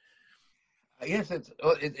 Roger? Yes,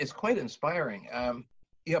 it's quite inspiring.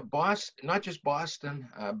 Boston, not just Boston,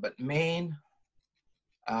 but Maine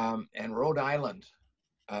and Rhode Island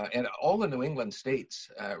and all the New England states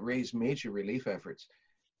raised major relief efforts.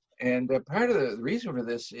 And part of the reason for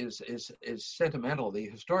this is sentimental. The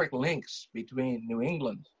historic links between New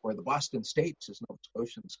England, or the Boston states, as Nova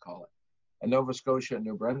Scotians call it, and Nova Scotia and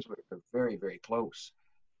New Brunswick are very, very close.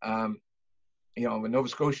 When Nova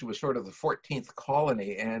Scotia was sort of the 14th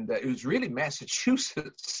colony, and it was really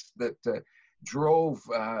Massachusetts that drove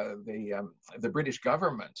the British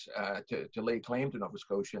government to lay claim to Nova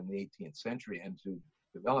Scotia in the 18th century and to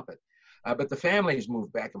develop it. But the families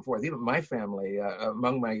moved back and forth. Even my family,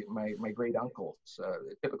 among my great uncles,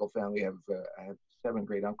 a typical family, I have 7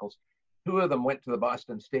 great uncles. 2 of them went to the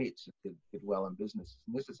Boston States and did well in business.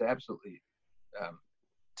 And this is absolutely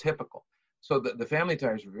typical. So the family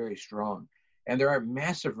ties are very strong. And there are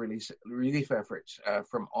massive relief efforts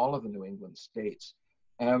from all of the New England states.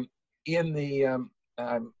 I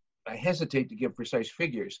hesitate to give precise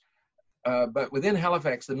figures, but within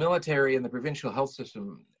Halifax, the military and the provincial health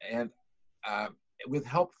system, and with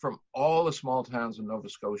help from all the small towns in Nova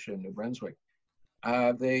Scotia and New Brunswick,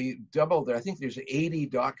 they doubled. I think there's 80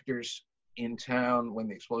 doctors in town when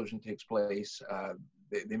the explosion takes place.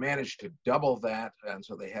 They managed to double that, and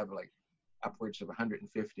so they have like upwards of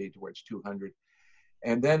 150 towards 200.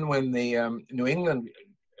 And then when the New England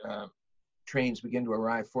trains begin to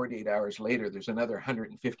arrive 48 hours later, there's another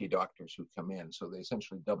 150 doctors who come in. So they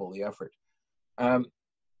essentially double the effort. And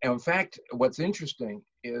in fact, what's interesting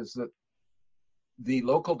is that the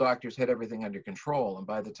local doctors had everything under control. And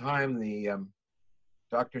by the time the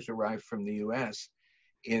doctors arrived from the U.S.,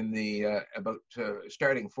 in the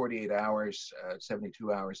starting 48 hours,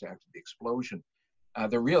 72 hours after the explosion,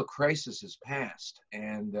 the real crisis is past,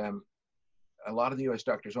 and a lot of the U.S.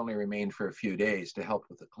 doctors only remained for a few days to help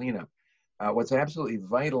with the cleanup. What's absolutely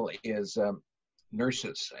vital is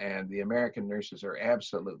nurses, and the American nurses are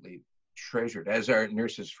absolutely treasured, as are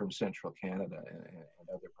nurses from Central Canada and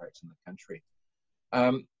other parts in the country.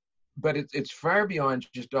 But it's far beyond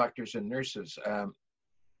just doctors and nurses.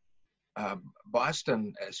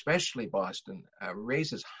 Boston, especially Boston,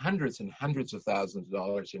 raises hundreds and hundreds of thousands of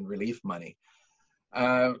dollars in relief money.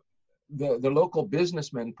 The local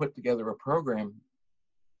businessmen put together a program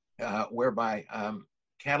whereby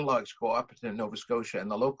catalogs go up to Nova Scotia,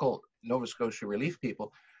 and the local Nova Scotia relief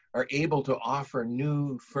people are able to offer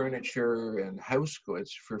new furniture and house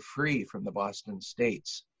goods for free from the Boston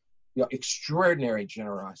states. Extraordinary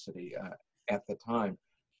generosity at the time.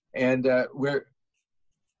 And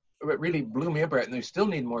what really blew me apart, and they still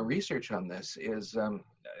need more research on this, is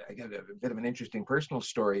I got a bit of an interesting personal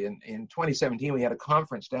story. In 2017, we had a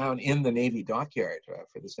conference down in the Navy dockyard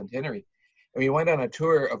for the centenary. And we went on a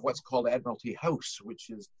tour of what's called Admiralty House, which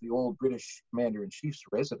is the old British Commander-in-Chief's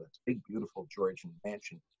residence, big, beautiful Georgian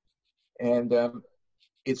mansion. And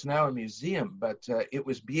it's now a museum, but it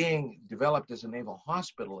was being developed as a naval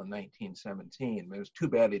hospital in 1917. It was too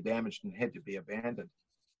badly damaged and had to be abandoned.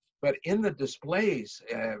 But in the displays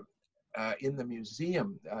in the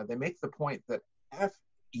museum, they make the point that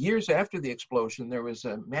years after the explosion, there was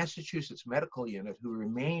a Massachusetts medical unit who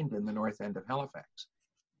remained in the north end of Halifax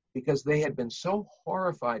because they had been so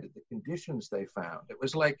horrified at the conditions they found. It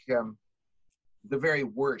was like the very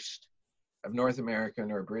worst of North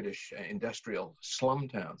American or British industrial slum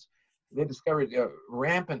towns. They discovered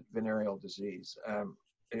rampant venereal disease,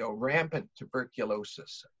 rampant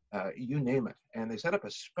tuberculosis, you name it. And they set up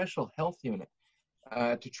a special health unit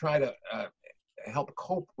to try to help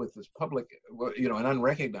cope with this public, an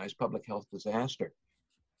unrecognized public health disaster.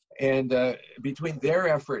 And between their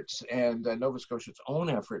efforts and Nova Scotia's own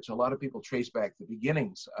efforts, a lot of people trace back the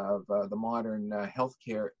beginnings of the modern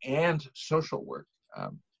healthcare and social work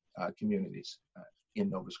communities in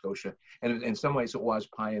Nova Scotia. And in some ways, it was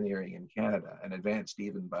pioneering in Canada and advanced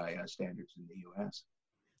even by standards in the U.S.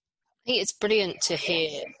 I think it's brilliant to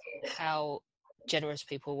hear how generous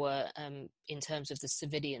people were in terms of the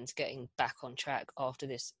civilians getting back on track after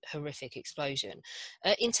this horrific explosion.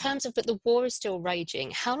 But the war is still raging.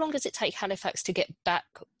 How long does it take Halifax to get back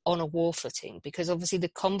on a war footing? Because obviously the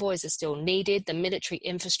convoys are still needed, the military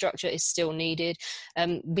infrastructure is still needed.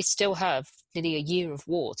 We still have nearly a year of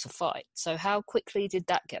war to fight. So how quickly did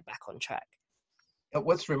that get back on track?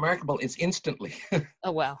 What's remarkable is instantly.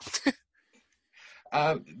 Oh, wow.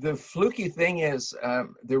 The fluky thing is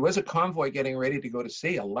there was a convoy getting ready to go to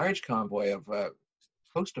sea, a large convoy of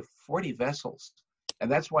close to 40 vessels. And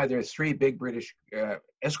that's why there are 3 big British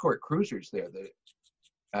escort cruisers there.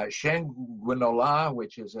 Shangri-La,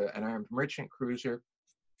 which is an armed merchant cruiser,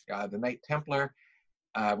 the Knight Templar,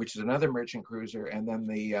 which is another merchant cruiser, and then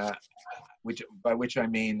by which I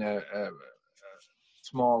mean a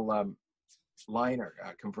small liner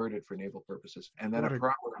converted for naval purposes, and then a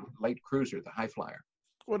proper light cruiser, the High Flyer.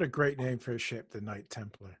 What a great name for a ship, the Knight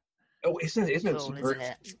Templar. Oh, isn't it Cool, isn't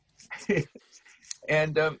it?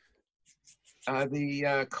 And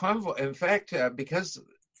the convoy, in fact, because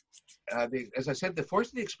as I said, the force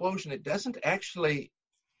of the explosion, it doesn't actually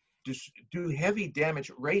do heavy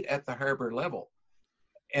damage right at the harbor level.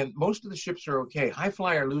 And most of the ships are okay. High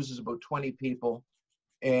Flyer loses about 20 people,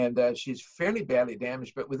 and she's fairly badly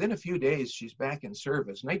damaged, but within a few days, she's back in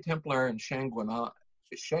service. Knight Templar and Shangri-La,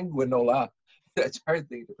 that's a hard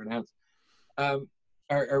thing to pronounce,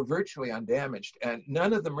 are virtually undamaged. And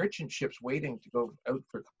none of the merchant ships waiting to go out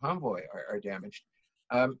for convoy are damaged.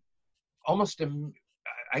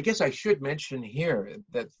 I guess I should mention here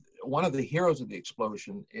that one of the heroes of the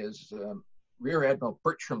explosion is Rear Admiral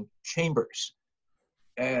Bertram Chambers.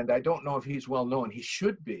 And I don't know if he's well known. He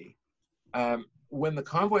should be. When the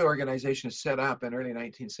convoy organization is set up in early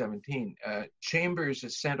 1917, Chambers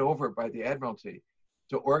is sent over by the Admiralty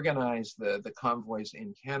to organize the convoys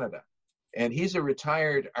in Canada. And he's a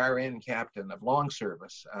retired RN captain of long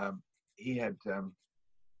service. He had,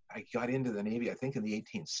 I got into the Navy, I think, in the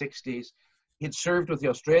 1860s. He'd served with the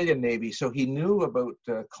Australian Navy, so he knew about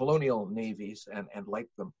colonial navies and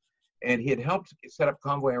liked them. And he had helped set up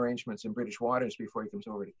convoy arrangements in British waters before he comes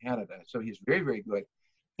over to Canada. So he's very, very good.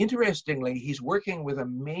 Interestingly, he's working with a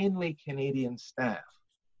mainly Canadian staff.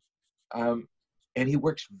 And he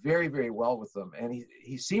works very, very well with them. And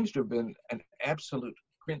he seems to have been an absolute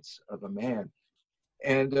prince of a man.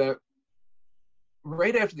 And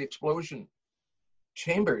right after the explosion,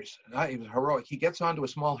 Chambers, he was heroic. He gets onto a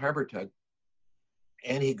small harbor tug,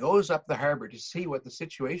 and he goes up the harbor to see what the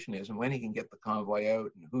situation is and when he can get the convoy out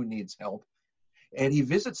and who needs help. And he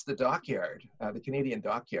visits the dockyard, the Canadian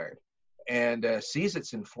dockyard, and sees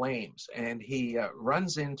it's in flames. And he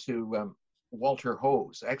runs into Walter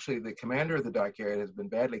Hose. Actually, the commander of the dockyard has been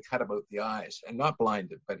badly cut about the eyes and not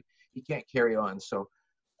blinded, but he can't carry on. So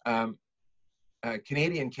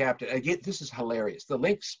Canadian captain, again, this is hilarious. The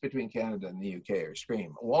links between Canada and the UK are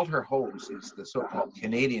extreme. Walter Hose is the so-called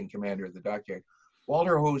Canadian commander of the dockyard.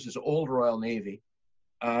 Walter Hose is old Royal Navy.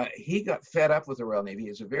 He got fed up with the Royal Navy.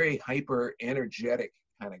 He's a very hyper, energetic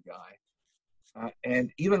kind of guy.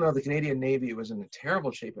 And even though the Canadian Navy was in a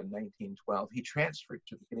terrible shape in 1912, he transferred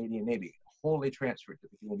to the Canadian Navy, wholly transferred to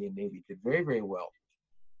the Canadian Navy, did very, very well.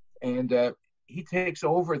 And he takes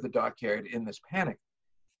over the dockyard in this panic.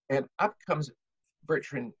 And up comes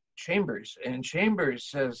Bertrand Chambers. And Chambers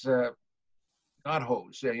says, God,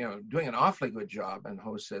 Hose, doing an awfully good job. And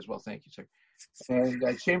Hose says, well, thank you, sir.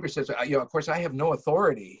 And Chambers says, of course, I have no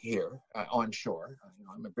authority here on shore.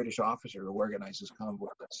 I'm a British officer who organizes convoys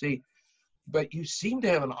at sea. But you seem to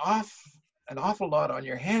have an awful lot on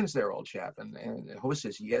your hands there, old chap. And Hose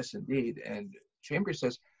says, yes, indeed. And Chambers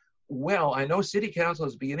says, well, I know City Council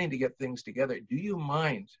is beginning to get things together. Do you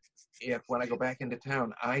mind if, when I go back into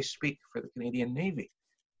town, I speak for the Canadian Navy?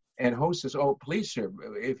 And Hose says, oh, please, sir,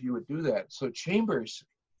 if you would do that. So Chambers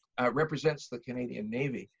represents the Canadian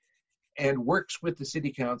Navy and works with the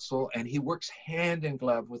City Council, and he works hand in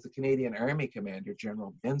glove with the Canadian Army Commander,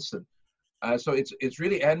 General Benson. So it's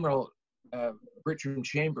really Admiral Bertram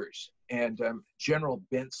Chambers and General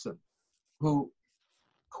Benson who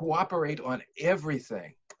cooperate on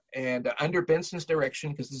everything. And under Benson's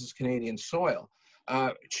direction, because this is Canadian soil,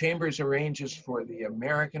 Chambers arranges for the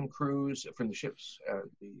American crews, from the ships,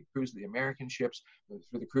 the crews of the American ships,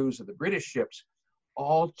 for the crews of the British ships,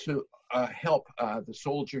 all to help the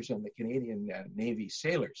soldiers and the Canadian Navy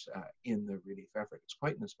sailors in the relief effort. It's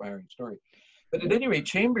quite an inspiring story. But at any rate,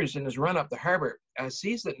 Chambers, in his run up the harbor,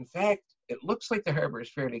 sees that, in fact, it looks like the harbor is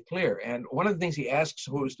fairly clear. And one of the things he asks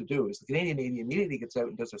Hose to do is the Canadian Navy immediately gets out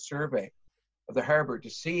and does a survey of the harbor to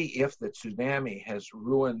see if the tsunami has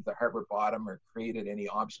ruined the harbor bottom or created any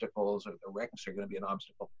obstacles, or the wrecks are going to be an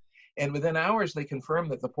obstacle. And within hours, they confirm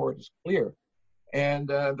that the port is clear. And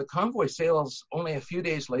the convoy sails only a few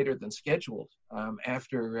days later than scheduled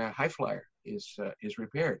after High Flyer is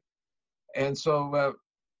repaired. And so,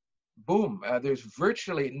 boom, there's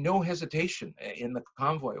virtually no hesitation in the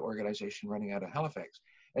convoy organization running out of Halifax.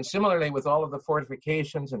 And similarly, with all of the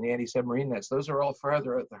fortifications and the anti-submarine nets, those are all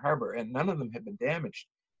farther out the harbor, and none of them have been damaged.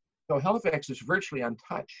 So Halifax is virtually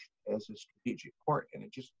untouched as a strategic port, and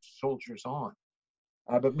it just soldiers on.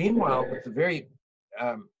 But meanwhile, with the very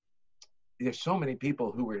there's so many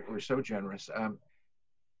people who were so generous.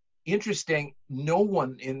 interesting, no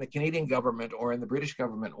one in the Canadian government or in the British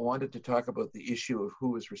government wanted to talk about the issue of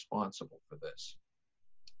who was responsible for this,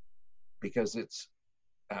 because it's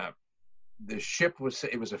the ship was,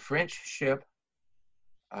 it was a French ship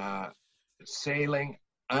sailing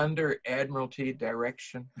under Admiralty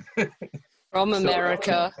direction. From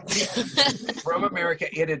America. From America.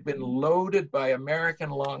 It had been loaded by American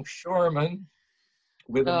longshoremen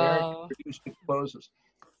with American-produced explosives.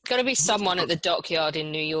 Got to be someone at the dockyard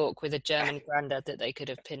in New York with a German granddad that they could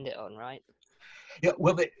have pinned it on, right? Yeah,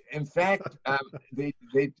 well, in fact, they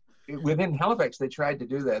within Halifax, they tried to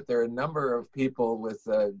do that. There are a number of people with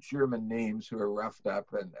German names who are roughed up,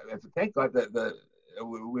 and thank God that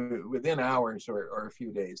within hours or a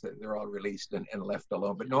few days, they're all released and left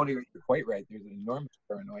alone. But no, you're quite right. There's an enormous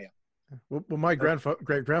paranoia. Well, my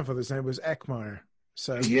great-grandfather's name was Eckmeyer,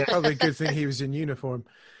 so yeah. Probably a good thing he was in uniform.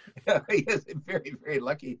 Yes, very, very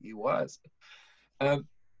lucky he was.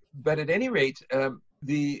 But at any rate,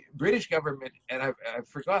 the British government, and I've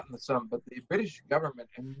forgotten the sum, but the British government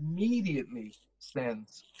immediately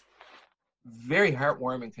sends very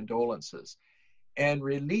heartwarming condolences and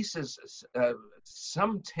releases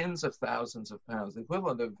some tens of thousands of pounds, the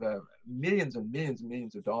equivalent of millions and millions and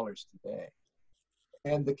millions of dollars today.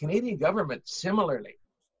 And the Canadian government, similarly,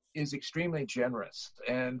 is extremely generous.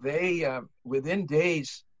 And they, within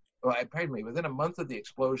a month of the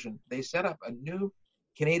explosion, they set up a new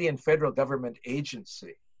Canadian federal government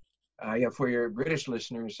agency. For your British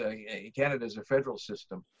listeners, Canada is a federal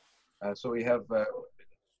system. So we have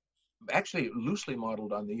actually loosely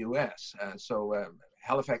modeled on the U.S.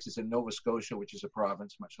 Halifax is in Nova Scotia, which is a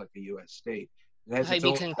province, much like a U.S. state. I hope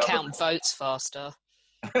you can count votes faster.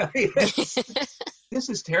 This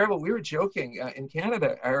is terrible. We were joking. In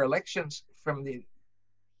Canada, our elections, from the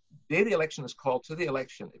day the election is called to the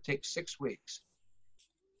election, it takes 6 weeks.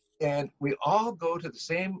 And we all go to the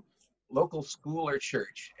same local school or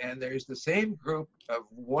church, and there's the same group of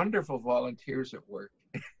wonderful volunteers at work.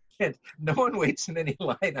 And no one waits in any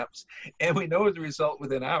lineups. And we know the result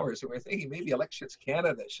within hours. And we're thinking maybe Elections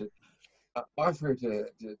Canada should offer to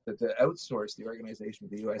outsource the organization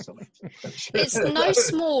of the U.S. election. It's no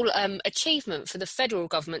small achievement for the federal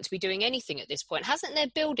government to be doing anything at this point. Hasn't their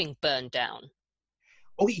building burned down?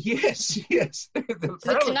 Oh, yes.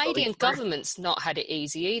 The Canadian government's not had it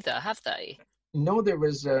easy either, have they? No, there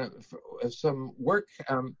was some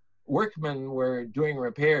workmen were doing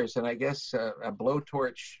repairs, and I guess a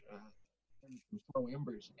blowtorch, some slow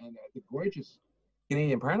embers, and the gorgeous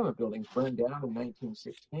Canadian Parliament buildings burned down in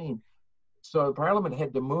 1916. So the Parliament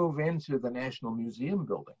had to move into the National Museum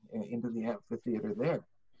building, into the amphitheater there.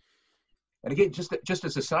 And again, just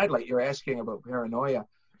as a sidelight, you're asking about paranoia.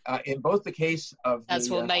 In both the case of that's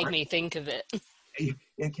what made me think of it.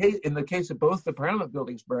 In the case of both the Parliament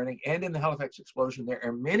buildings burning and in the Halifax explosion, there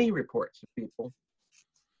are many reports of people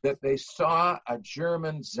that they saw a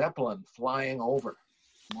German Zeppelin flying over.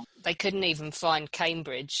 They couldn't even find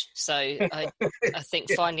Cambridge, so I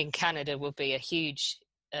think finding Canada would be a huge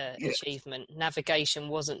achievement. Navigation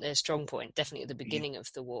wasn't their strong point, definitely at the beginning of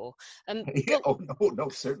the war. No,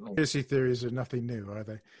 certainly. Conspiracy theories are nothing new, are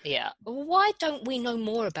they? Yeah. Why don't we know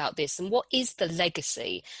more about this, and what is the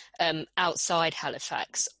legacy outside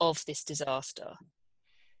Halifax of this disaster?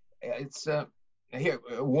 It's here,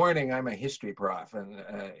 warning, I'm a history prof, and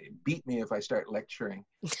beat me if I start lecturing.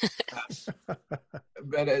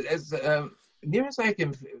 But as near as I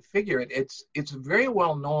can figure it, it's very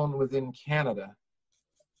well known within Canada.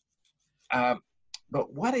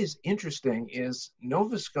 But what is interesting is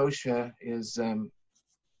Nova Scotia is a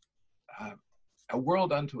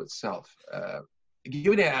world unto itself. To give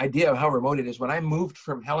you an idea of how remote it is, when I moved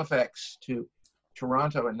from Halifax to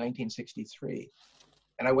Toronto in 1963,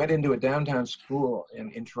 and I went into a downtown school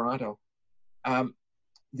in Toronto,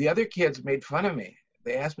 the other kids made fun of me.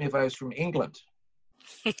 They asked me if I was from England.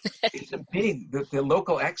 It's a big, the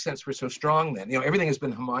local accents were so strong then. Everything has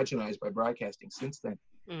been homogenized by broadcasting since then.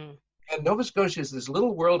 Mm. And Nova Scotia is this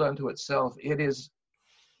little world unto itself. It is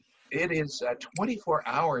 24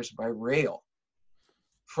 hours by rail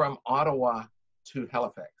from Ottawa to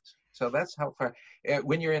Halifax. So that's how far.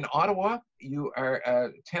 When you're in Ottawa, you are a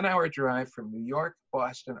 10-hour drive from New York,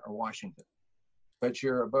 Boston, or Washington. But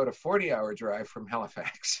you're about a 40-hour drive from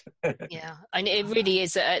Halifax. Yeah, and it really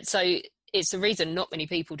is. So it's the reason not many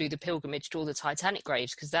people do the pilgrimage to all the Titanic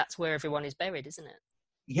graves, because that's where everyone is buried, isn't it?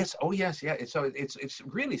 Yes. Oh, yes. Yeah. So it's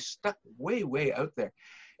really stuck way, way out there,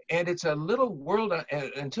 and it's a little world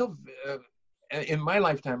until in my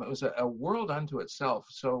lifetime it was a world unto itself.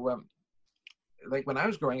 So, like when I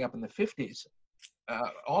was growing up in the 50s,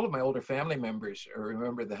 all of my older family members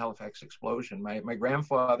remember the Halifax explosion. My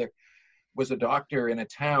grandfather was a doctor in a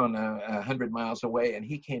town 100 miles away, and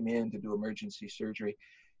he came in to do emergency surgery.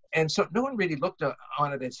 And so no one really looked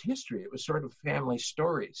on it as history. It was sort of family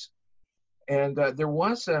stories. And there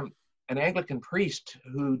was an Anglican priest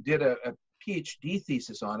who did a PhD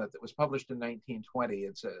thesis on it that was published in 1920.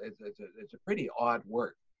 It's a pretty odd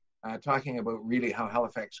work, talking about really how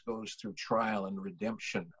Halifax goes through trial and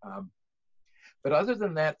redemption. But other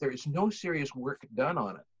than that, there is no serious work done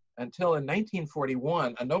on it until in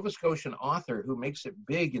 1941, a Nova Scotian author who makes it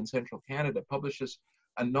big in central Canada publishes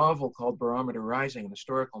a novel called Barometer Rising, an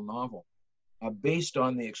historical novel based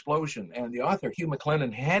on the explosion. And the author, Hugh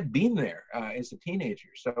McLennan, had been there as a teenager.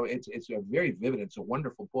 So it's a very vivid, it's a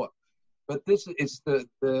wonderful book. But this is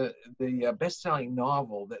the best-selling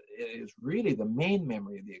novel that is really the main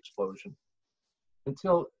memory of the explosion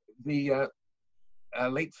until the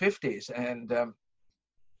late 50s. And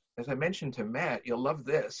as I mentioned to Matt, you'll love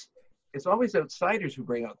this. It's always outsiders who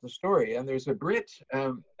bring out the story. And there's a British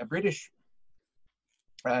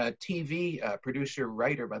TV producer,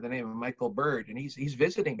 writer by the name of Michael Bird, and he's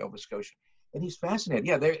visiting Nova Scotia. And he's fascinated.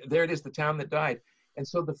 Yeah, there it is, the town that died. And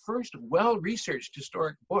so the first well-researched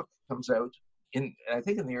historic book comes out I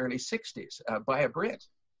think in the early 60s by a Brit.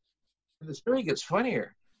 And the story gets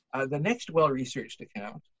funnier. The next well-researched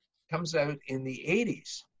account comes out in the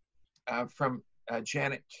 80s from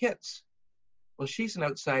Janet Kitts. Well, she's an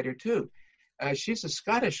outsider too. She's a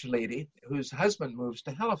Scottish lady whose husband moves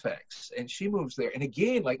to Halifax, and she moves there. And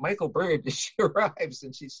again, like Michael Bird, she arrives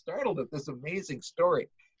and she's startled at this amazing story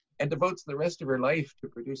and devotes the rest of her life to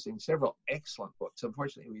producing several excellent books.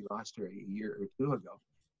 Unfortunately, we lost her a year or two ago.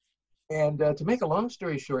 And to make a long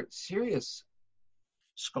story short, serious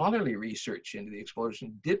scholarly research into the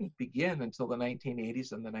explosion didn't begin until the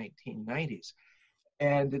 1980s and the 1990s.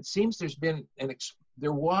 And it seems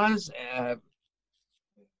there was a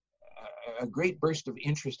great burst of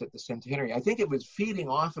interest at the centenary. I think it was feeding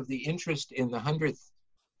off of the interest in the 100th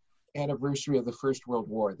anniversary of the First World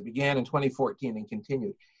War that began in 2014 and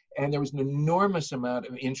continued. And there was an enormous amount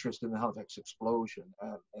of interest in the Halifax explosion.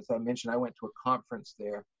 As I mentioned, I went to a conference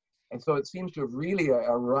there. And so it seems to have really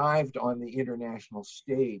arrived on the international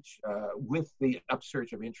stage with the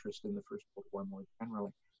upsurge of interest in the First World War more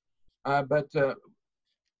generally. But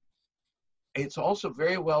it's also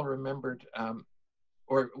very well remembered,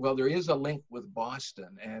 there is a link with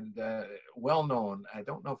Boston and well known. I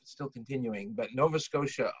don't know if it's still continuing, but Nova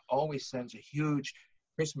Scotia always sends a huge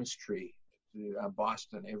Christmas tree to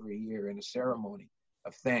Boston every year in a ceremony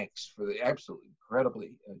of thanks for the absolutely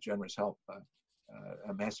incredibly generous help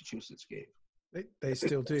Massachusetts gave. They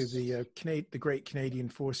still do. The Great Canadian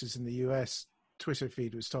Forces in the US Twitter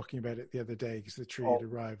feed was talking about it the other day because the tree had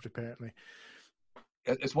arrived apparently.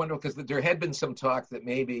 It's wonderful because there had been some talk that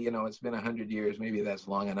maybe, it's been 100 years, maybe that's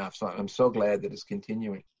long enough. So I'm so glad that it's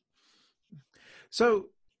continuing. So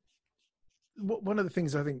one of the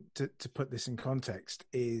things I think to put this in context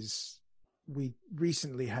is we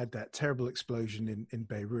recently had that terrible explosion in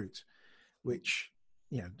Beirut, which,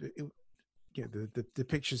 the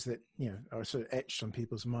pictures that, are sort of etched on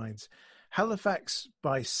people's minds. Halifax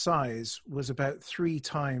by size was about 3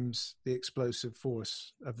 times the explosive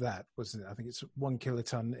force of that, wasn't it? I think it's 1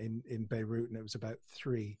 kiloton in Beirut, and it was about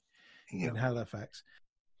 3 in Halifax.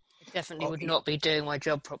 I definitely would not be doing my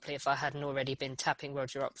job properly if I hadn't already been tapping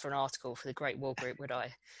Roger up for an article for the Great War Group, would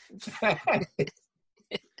I?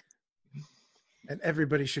 And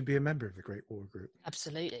everybody should be a member of the Great War Group.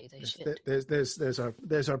 Absolutely, they should.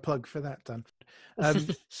 There's our plug for that done.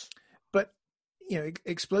 But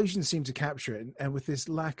explosions seem to capture it, and with this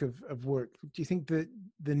lack of work, do you think that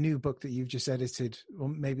the new book that you've just edited will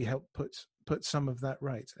maybe help put some of that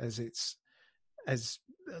right, as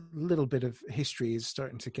a little bit of history is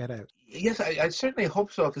starting to get out? Yes, I certainly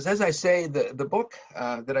hope so, because as I say, the book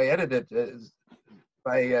that I edited is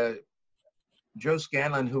by Joe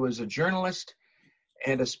Scanlon, who is a journalist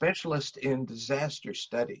and a specialist in disaster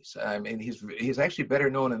studies. I mean, he's actually better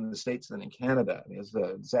known in the States than in Canada. His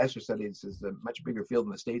disaster studies is a much bigger field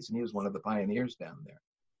in the States, and he was one of the pioneers down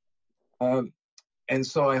there. And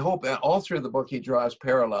so I hope all through the book he draws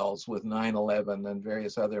parallels with 9/11 and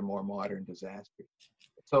various other more modern disasters.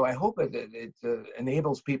 So I hope it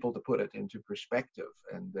enables people to put it into perspective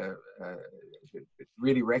and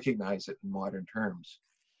really recognize it in modern terms.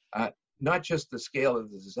 Not just the scale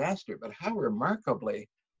of the disaster, but how remarkably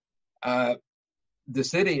the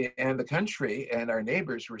city and the country and our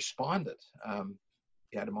neighbors responded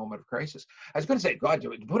at a moment of crisis. I was going to say, God,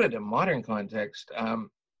 to put it in modern context, I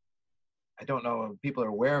don't know if people are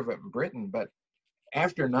aware of it in Britain, but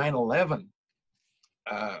after 9/11,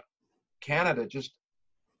 Canada just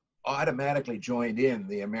automatically joined in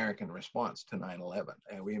the American response to 9/11.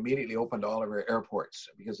 And we immediately opened all of our airports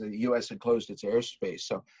because the U.S. had closed its airspace.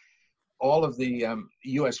 So all of the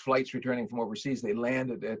U.S. flights returning from overseas, they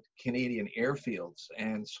landed at Canadian airfields,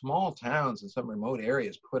 and small towns in some remote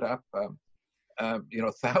areas put up,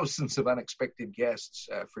 thousands of unexpected guests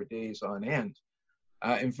for days on end.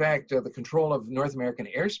 In fact, the control of North American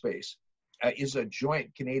airspace is a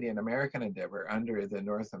joint Canadian-American endeavor under the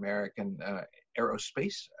North American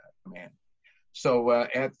Aerospace Command. So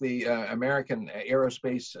at the American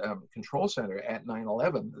Aerospace Control Center at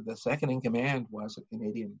 9/11, the second in command was a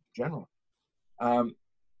Canadian general.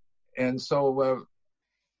 And so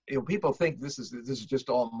people think this is just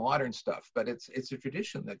all modern stuff, but it's a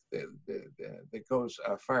tradition that goes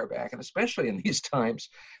far back, and especially in these times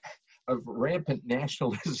of rampant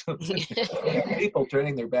nationalism, people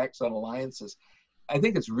turning their backs on alliances. I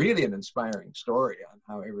think it's really an inspiring story on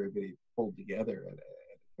how everybody pulled together at a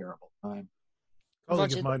terrible time. A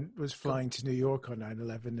colleague of mine was flying to New York on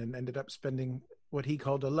 9/11 and ended up spending what he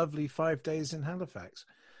called a lovely 5 days in Halifax.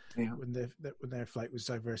 Yeah. When their flight was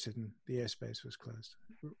diverted and the airspace was closed.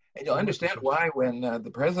 And you'll understand why when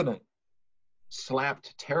the president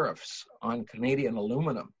slapped tariffs on Canadian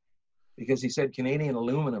aluminum, because he said Canadian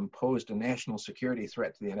aluminum posed a national security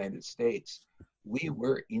threat to the United States. We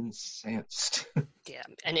were incensed. Yeah,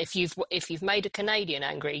 and if you've made a Canadian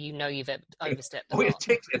angry, you know you've overstepped the mark.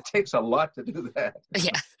 It takes a lot to do that.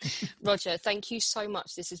 Yeah. Roger, thank you so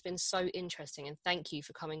much. This has been so interesting, and thank you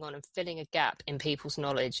for coming on and filling a gap in people's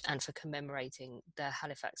knowledge and for commemorating the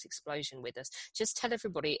Halifax explosion with us. Just tell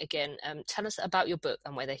everybody again, tell us about your book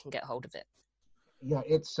and where they can get hold of it. Yeah,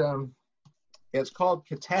 it's called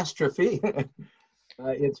Catastrophe.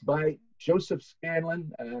 It's by Joseph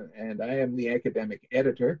Scanlon, and I am the academic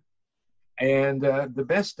editor. And the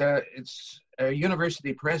best, it's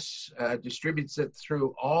University Press distributes it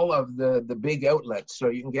through all of the big outlets. So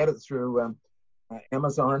you can get it through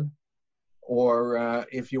Amazon, or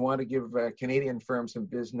if you want to give Canadian firms some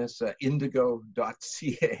business,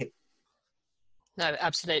 indigo.ca. No,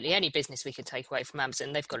 absolutely. Any business we could take away from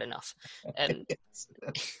Amazon, they've got enough.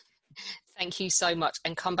 Thank you so much,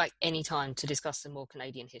 and come back anytime to discuss some more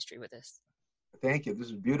Canadian history with us. Thank you. This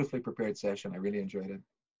is a beautifully prepared session. I really enjoyed it.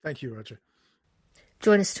 Thank you, Roger.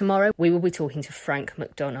 Join us tomorrow. We will be talking to Frank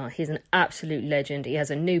McDonough. He's an absolute legend. He has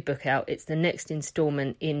a new book out. It's the next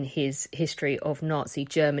instalment in his history of Nazi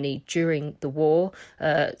Germany during the war.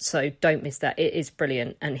 So don't miss that. It is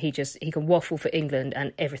brilliant. And he can waffle for England,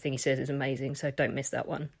 and everything he says is amazing. So don't miss that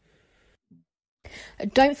one.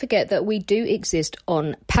 Don't forget that we do exist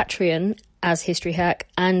on Patreon as History Hack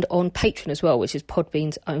and on Patreon as well, which is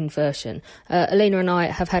Podbean's own version. Alina and I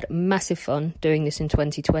have had massive fun doing this in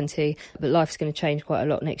 2020, but life is going to change quite a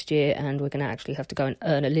lot next year, and we're going to actually have to go and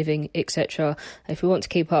earn a living, etc. If we want to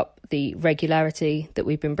keep up the regularity that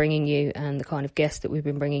we've been bringing you and the kind of guests that we've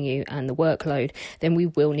been bringing you and the workload, then we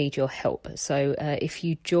will need your help. So if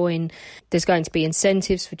you join, there's going to be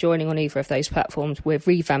incentives for joining on either of those platforms. We're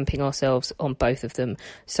revamping ourselves on both of them,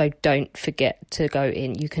 so don't forget to go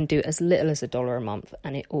in. You can do as little as $1 a month,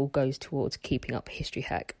 and it all goes towards keeping up History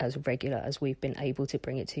Hack as regular as we've been able to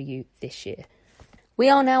bring it to you this year. We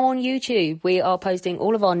are now on YouTube. We are posting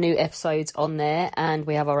all of our new episodes on there, and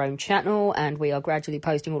we have our own channel, and we are gradually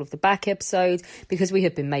posting all of the back episodes because we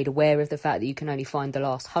have been made aware of the fact that you can only find the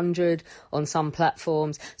last 100 on some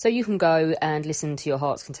platforms. So you can go and listen to your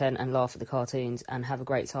heart's content and laugh at the cartoons and have a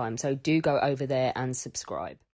great time. So do go over there and subscribe.